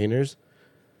the containers.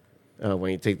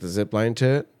 When you take the zip line to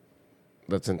it,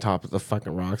 that's on top of the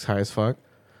fucking rocks, high as fuck.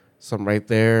 So I'm right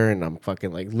there, and I'm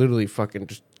fucking like literally fucking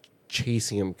just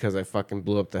chasing him because I fucking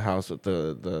blew up the house with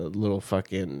the little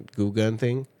fucking goo gun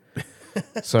thing.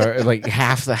 So like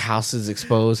half the house is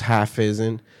exposed, half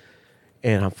isn't,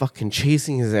 and I'm fucking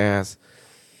chasing his ass.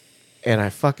 And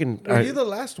Were you the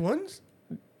last ones?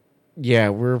 Yeah,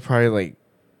 we were probably like,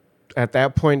 at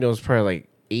that point, there was probably like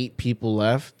 8 people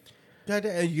left. God,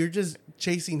 you're just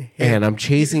chasing him. And I'm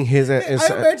chasing his ass.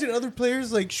 I imagine other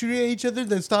players like shooting at each other,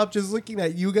 then stop just looking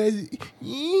at you guys.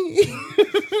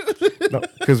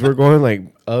 Because we're going like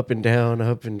up and down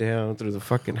through the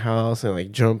fucking house and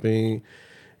like jumping.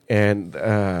 And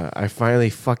I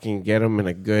finally fucking get him in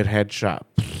a good headshot.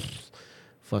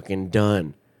 Fucking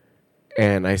done.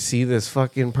 And I see this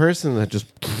fucking person that just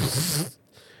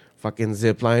fucking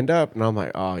zip lined up. And I'm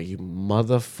like, oh, you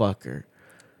motherfucker.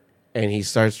 And he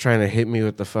starts trying to hit me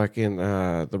with the fucking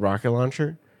the rocket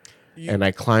launcher. And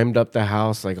I climbed up the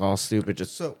house like all stupid.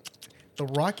 Just So the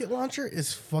rocket launcher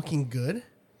is fucking good.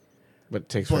 But it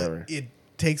takes But forever. it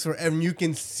takes forever. And you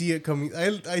can see it coming.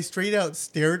 I straight out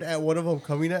stared at one of them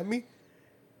coming at me.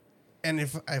 And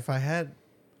if I had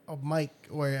a mic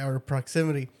or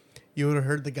proximity, you would have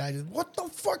heard the guy just, what the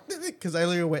fuck did it? Because I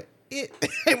literally went, it.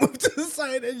 I moved to the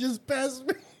side and just passed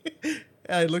me.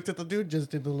 And I looked at the dude,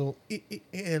 just did a little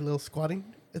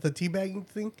squatting at the teabagging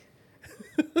thing.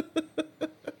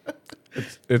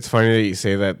 It's funny that you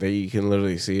say that you can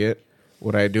literally see it.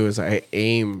 What I do is I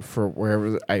aim for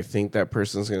wherever I think that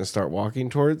person's going to start walking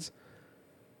towards.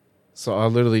 So I'll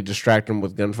literally distract them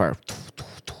with gunfire.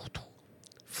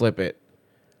 Flip it.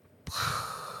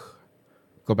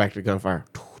 Go back to gunfire.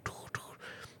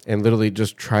 And literally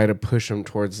just try to push them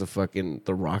towards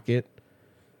the rocket.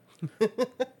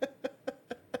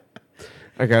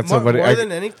 I got somebody. More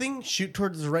than anything, shoot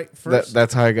towards the right first.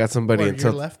 That's how I got somebody in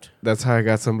your left. That's how I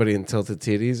got somebody in Tilted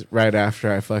Titties right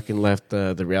after I fucking left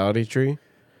the reality tree.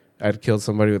 I'd killed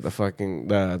somebody with the fucking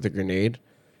the grenade,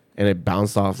 and it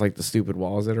bounced off like the stupid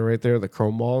walls that are right there, the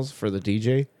chrome walls for the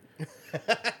DJ,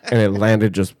 and it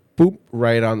landed just boop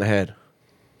right on the head.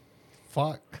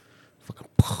 Fuck.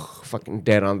 Fucking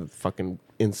dead on the fucking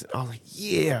instant. I was like,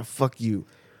 yeah, fuck you.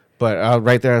 But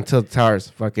right there on Tilted Towers,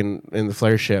 fucking in the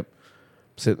flare ship.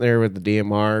 Sitting there with the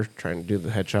DMR, trying to do the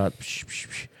headshot.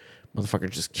 Motherfucker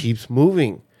just keeps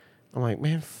moving. I'm like,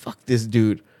 man, fuck this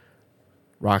dude.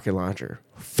 Rocket launcher.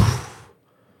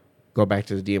 Go back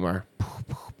to the DMR.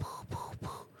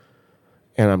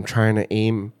 And I'm trying to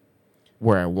aim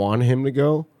where I want him to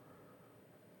go.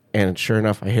 And sure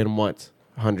enough, I hit him once.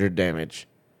 100 damage.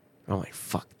 I'm like,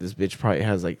 fuck, this bitch probably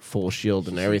has like full shield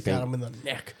and everything. Got him in the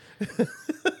neck.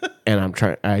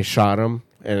 And I shot him,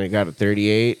 and it got a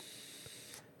 38.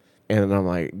 And I'm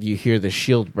like, you hear the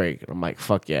shield break. And I'm like,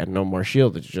 fuck yeah, no more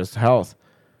shield. It's just health.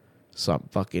 So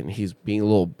he's being a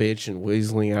little bitch and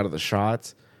whistling out of the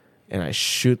shots. And I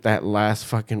shoot that last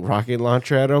fucking rocket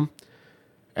launcher at him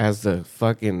as the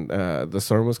fucking, the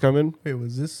storm was coming. Wait,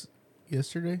 was this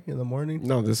yesterday in the morning?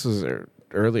 No, this was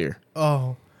earlier.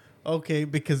 Oh, okay,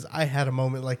 because I had a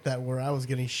moment like that where I was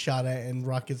getting shot at and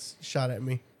rockets shot at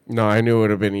me. No, I knew it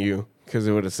would have been you because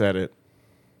it would have said it.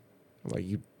 I'm like,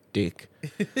 you dick.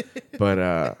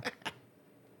 But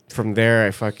from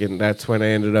there, that's when I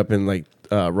ended up in like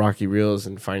Rocky Reels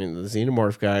and finding the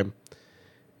Xenomorph guy.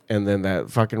 And then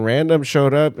that fucking random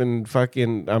showed up and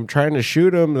fucking I'm trying to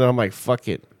shoot him and I'm like, fuck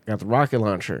it. got the rocket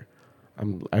launcher.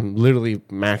 I'm literally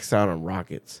maxed out on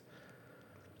rockets.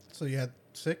 So you had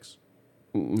 6,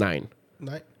 9.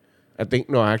 9. I think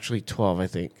no, actually 12. I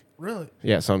think. Really?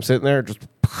 Yeah. So I'm sitting there just.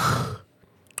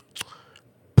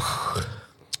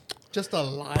 Just a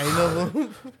line of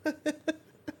them.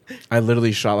 I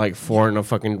literally shot like 4 in a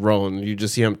fucking row, and you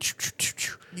just see them.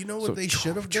 You know what they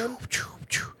should have done?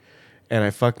 And I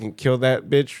fucking killed that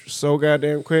bitch so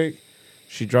goddamn quick.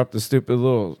 She dropped the stupid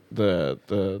little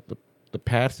the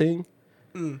pad thing,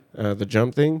 the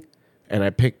jump thing, and I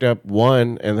picked up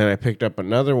one, and then I picked up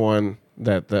another one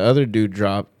that the other dude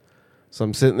dropped. So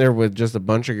I'm sitting there with just a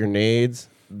bunch of grenades,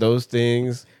 those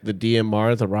things, the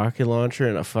DMR, the rocket launcher,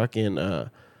 and a fucking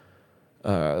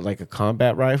like a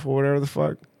combat rifle, whatever the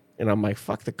fuck. And I'm like,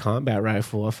 fuck the combat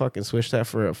rifle. I fucking switched that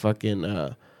for a fucking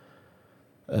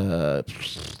the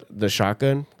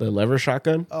shotgun, the lever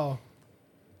shotgun, Oh,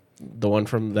 the one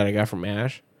that I got from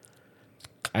Ash.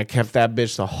 I kept that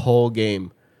bitch the whole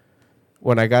game.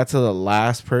 When I got to the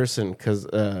last person, because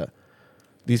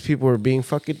these people were being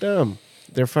fucking dumb.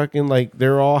 They're fucking like,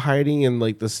 they're all hiding in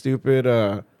like the stupid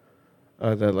the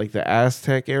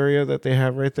Aztec area that they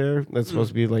have right there. That's supposed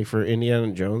to be like for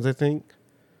Indiana Jones, I think.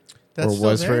 that's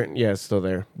still there? Yeah, it's still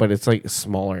there, but it's like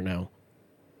smaller now.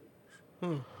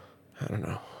 I don't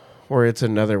know, or it's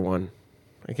another one.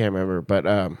 I can't remember,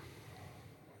 but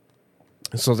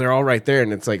so they're all right there,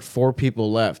 and it's like 4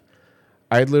 people left.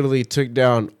 I literally took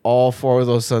down all 4 of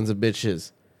those sons of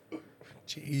bitches.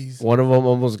 Jeez. One of them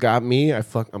almost got me.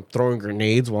 I'm throwing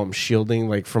grenades while I'm shielding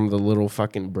like from the little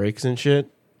fucking breaks and shit.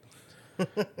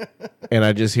 And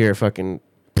I just hear fucking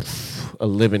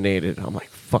eliminated. I'm like,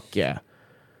 fuck yeah.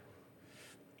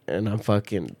 And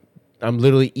I'm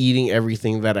literally eating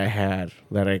everything that I had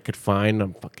that I could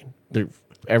find.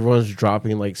 Everyone's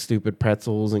dropping like stupid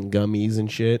pretzels and gummies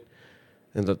and shit.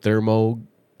 And the thermo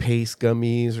paste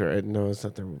gummies, or no, it's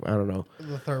not thermo. I don't know.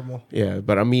 The thermal. Yeah,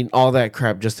 but I'm eating all that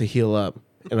crap just to heal up.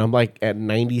 And I'm like at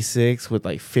 96 with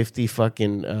like 50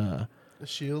 fucking The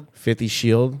shield. 50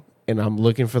 shield. And I'm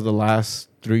looking for the last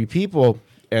 3 people.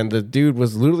 And the dude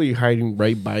was literally hiding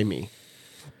right by me.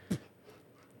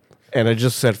 And I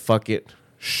just said, fuck it.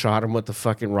 Shot him with the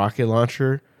fucking rocket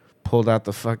launcher. Pulled out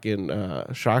the fucking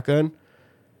shotgun.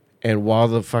 And while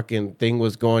the fucking thing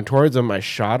was going towards him, I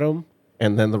shot him.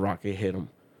 And then the rocket hit him.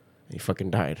 And he fucking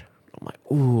died. I'm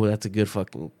like, ooh, that's a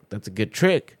good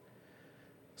trick.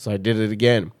 So I did it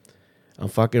again. I'm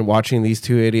fucking watching these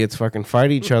 2 idiots fucking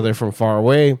fight each other from far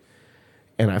away.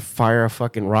 And I fire a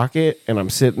fucking rocket. And I'm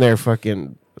sitting there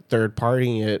fucking third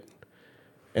partying it.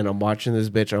 And I'm watching this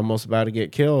bitch almost about to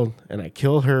get killed. And I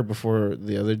killed her before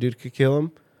the other dude could kill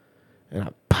him.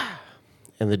 And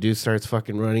and the dude starts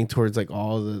fucking running towards like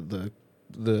all the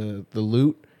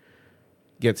loot.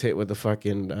 Gets hit with the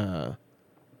fucking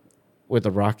with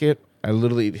the rocket. I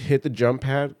literally hit the jump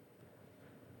pad.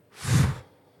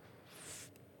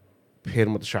 Hit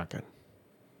him with the shotgun.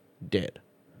 Dead.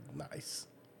 Nice.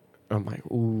 I'm like,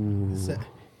 ooh. Is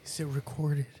it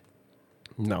recorded?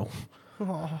 No.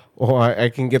 Oh, Well, I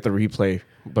can get the replay,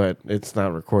 but it's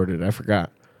not recorded. I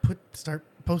forgot. start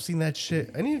posting that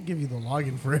shit. I need to give you the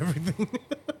login for everything.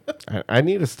 I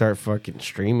need to start fucking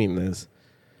streaming this.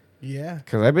 Yeah.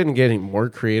 Because I've been getting more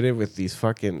creative with these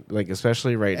fucking, like,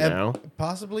 especially right now.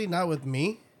 Possibly not with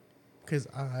me, because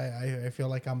I feel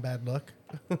like I'm bad luck.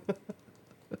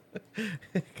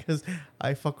 Because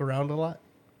I fuck around a lot.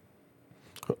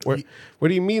 What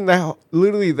do you mean?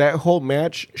 Literally, that whole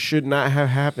match should not have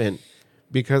happened.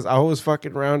 Because I was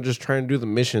fucking around just trying to do the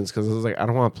missions because I was like, I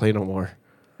don't want to play no more.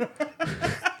 I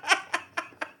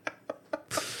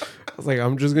was like,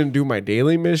 I'm just going to do my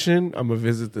daily mission. I'm going to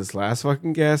visit this last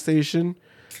fucking gas station.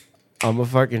 I'm going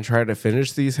to fucking try to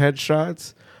finish these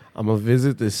headshots. I'm going to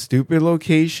visit this stupid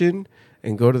location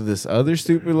and go to this other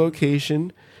stupid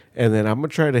location. And then I'm going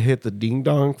to try to hit the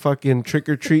ding-dong fucking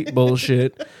trick-or-treat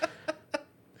bullshit.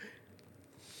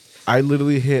 I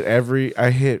literally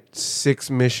hit 6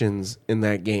 missions in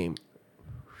that game.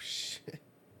 Shit.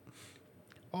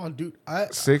 Oh, dude.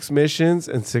 6 missions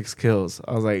and 6 kills.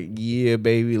 I was like, yeah,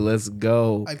 baby, let's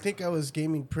go. I think I was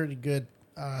gaming pretty good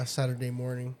Saturday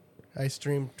morning. I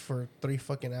streamed for 3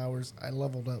 fucking hours. I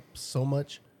leveled up so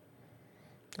much.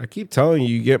 I keep telling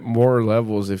you get more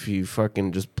levels if you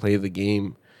fucking just play the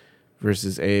game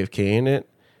versus AFK in it.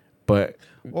 But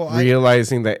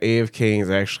realizing that AFK is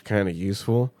actually kind of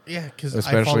useful. Yeah, because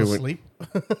I fall asleep.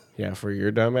 Yeah, for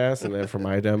your dumbass, and then for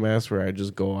my dumbass where I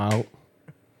just go out.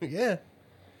 Yeah.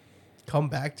 Come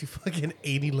back to fucking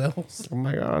 80 levels. I'm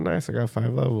like, oh, nice. I got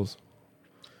 5 levels.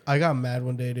 I got mad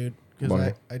one day, dude. Because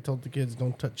Why? I told the kids,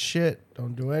 don't touch shit.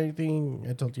 Don't do anything.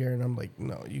 I told Aaron, I'm like,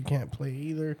 no, you can't play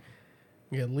either.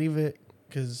 Yeah, leave it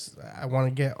because I want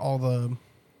to get all the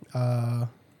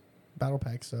battle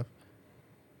pack stuff.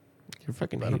 You're a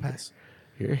fucking Battle hater. pass.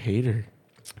 You're a hater.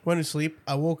 Went to sleep.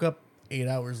 I woke up 8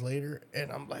 hours later,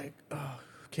 and I'm like, oh,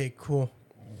 okay, cool.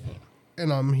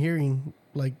 And I'm hearing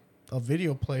like a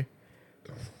video play.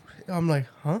 I'm like,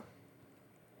 huh?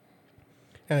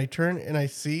 And I turn and I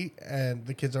see, and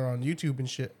the kids are on YouTube and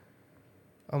shit.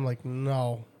 I'm like,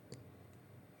 no.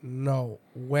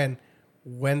 When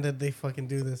did they fucking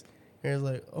do this? And it's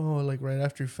like, oh, like right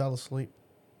after you fell asleep.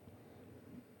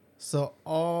 So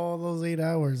all those 8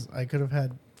 hours, I could have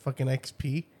had fucking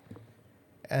XP.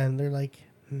 And they're like,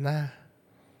 nah,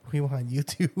 we want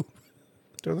YouTube.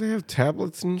 Don't they have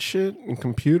tablets and shit and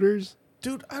computers?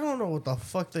 Dude, I don't know what the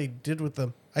fuck they did with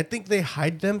them. I think they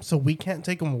hide them so we can't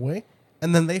take them away.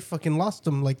 And then they fucking lost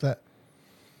them like that.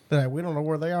 We don't know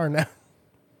where they are now.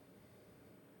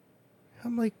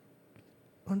 I'm like,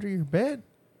 under your bed?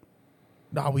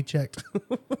 Nah, we checked.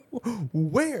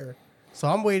 Where? So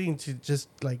I'm waiting to just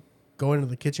like go into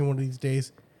the kitchen one of these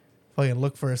days, fucking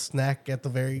look for a snack at the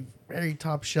very, very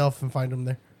top shelf and find them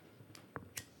there.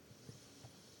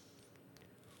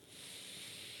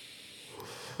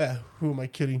 Who am I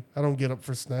kidding? I don't get up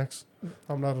for snacks.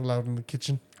 I'm not allowed in the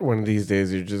kitchen. One of these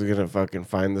days, you're just gonna fucking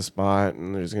find the spot,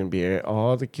 and there's gonna be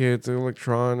all the kids'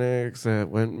 electronics that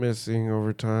went missing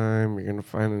over time. You're gonna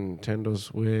find a Nintendo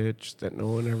Switch that no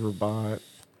one ever bought.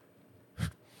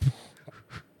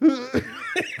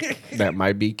 That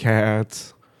might be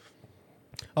cats.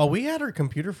 Oh, we had our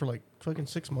computer for like fucking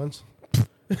 6 months.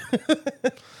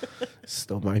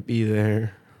 Still might be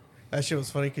there. That shit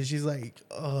was funny because she's like,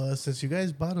 since you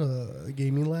guys bought a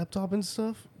gaming laptop and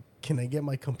stuff, can I get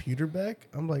my computer back?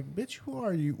 I'm like, bitch, who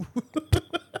are you?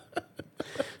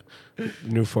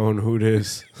 New phone, who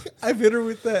dis? I've hit her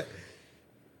with that.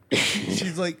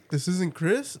 She's like, this isn't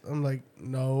Chris? I'm like,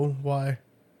 no, why?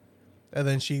 And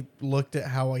then she looked at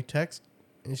how I text,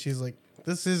 and she's like,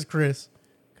 this is Chris.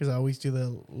 Because I always do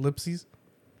the ellipses.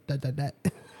 Dat.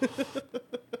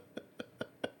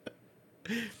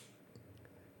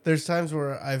 There's times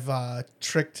where I've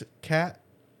tricked Kat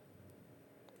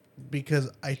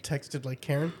because I texted like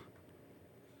Karen.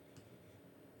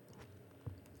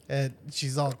 And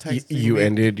she's all texting You me.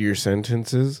 ended your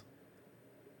sentences?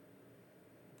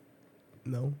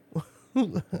 No.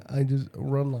 I just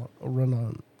run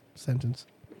on sentence.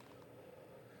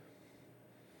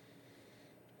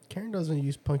 Karen doesn't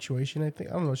use punctuation, I think.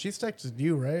 I don't know. She's texted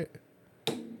you, right?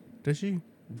 Does she?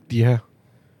 Yeah.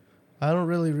 I don't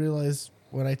really realize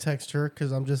when I text her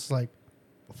because I'm just like,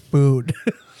 food.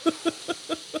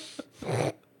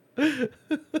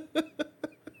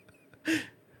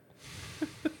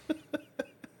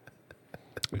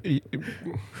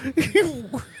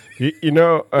 You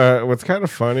know, what's kind of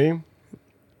funny,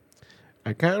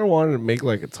 I kind of wanted to make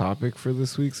like a topic for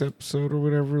this week's episode or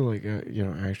whatever, like,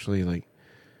 actually like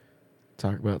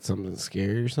talk about something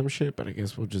scary or some shit, but I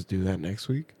guess we'll just do that next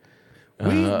week.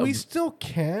 We still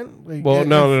can. Like, Well,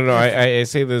 no. I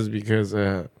say this because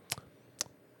it's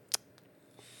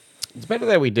better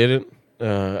that we didn't.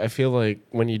 I feel like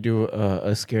when you do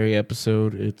a scary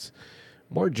episode, it's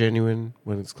more genuine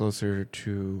when it's closer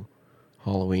to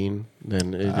Halloween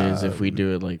than it is if we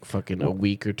do it like fucking a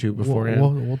week or two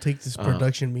beforehand. We'll take this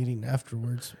production meeting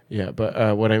afterwards. Yeah,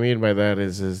 but what I mean by that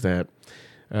is that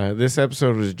this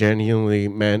episode was genuinely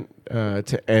meant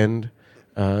to end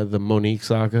the Monique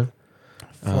saga.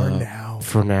 For now.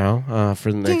 For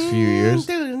the next few years.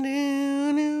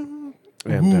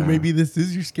 And, Maybe this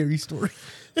is your scary story.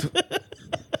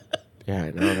 Yeah, I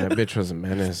know. That bitch was a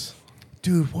menace.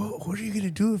 Dude, what are you going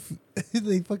to do if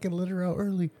they fucking let her out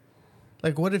early?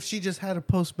 Like, what if she just had a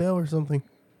post bail or something?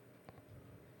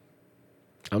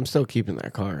 I'm still keeping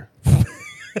that car.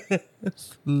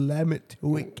 Slam it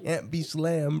till it can't be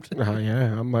slammed. Oh,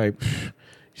 yeah. I'm like, you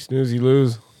snooze, you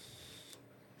lose.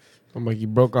 I'm like, you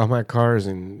broke all my cars,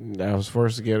 and I was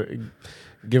forced to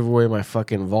give away my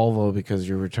fucking Volvo because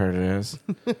you're retarded ass.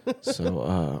 So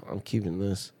I'm keeping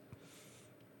this.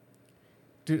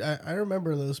 Dude, I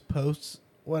remember those posts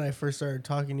when I first started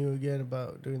talking to you again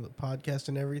about doing the podcast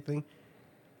and everything.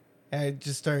 And I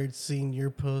just started seeing your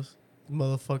posts.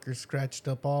 Motherfucker scratched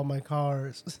up all my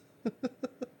cars.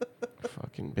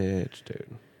 Fucking bitch,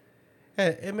 dude.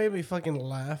 Hey, it made me fucking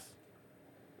laugh.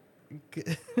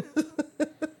 Because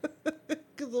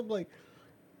I'm like,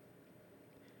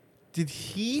 did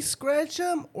he scratch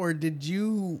him or did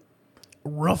you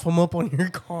rough him up on your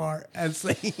car and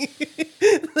say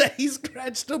that he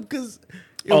scratched him because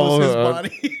it was his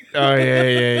body? Oh,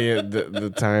 yeah.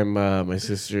 The time my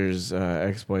sister's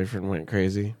ex-boyfriend went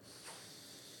crazy.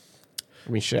 I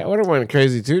mean, shit, I would have went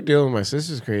crazy too, dealing with my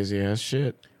sister's crazy ass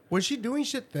shit. Was she doing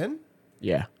shit then?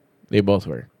 Yeah, they both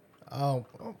were. Oh,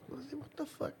 what the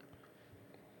fuck?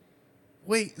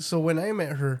 Wait, so when I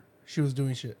met her, she was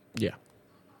doing shit. Yeah.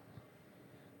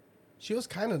 She was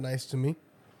kind of nice to me.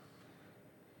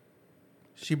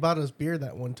 She bought us beer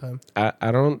that one time.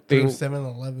 I don't Through think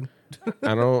 7-Eleven.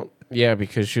 I don't. Yeah,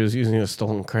 because she was using a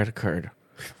stolen credit card.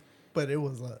 But it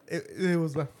was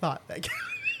a thought that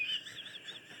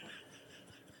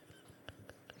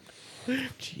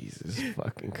Jesus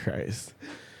fucking Christ.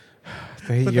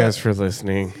 Thank you guys for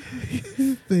listening.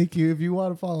 Thank you. If you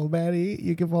want to follow Manny,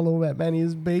 you can follow him at Manny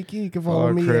is Baking. You can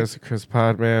follow me. Chris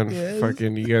Podman. Yes.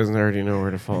 Fucking, you guys already know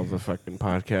where to follow the fucking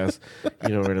podcast. You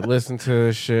know where to listen to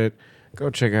this shit. Go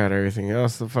check out everything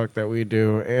else the fuck that we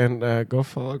do. And go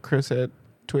follow Chris at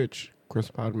Twitch, Chris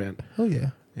Podman. Oh,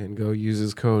 yeah. And go use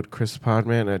his code Chris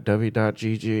Podman at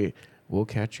w.gg. We'll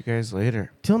catch you guys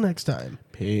later. Till next time.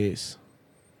 Peace.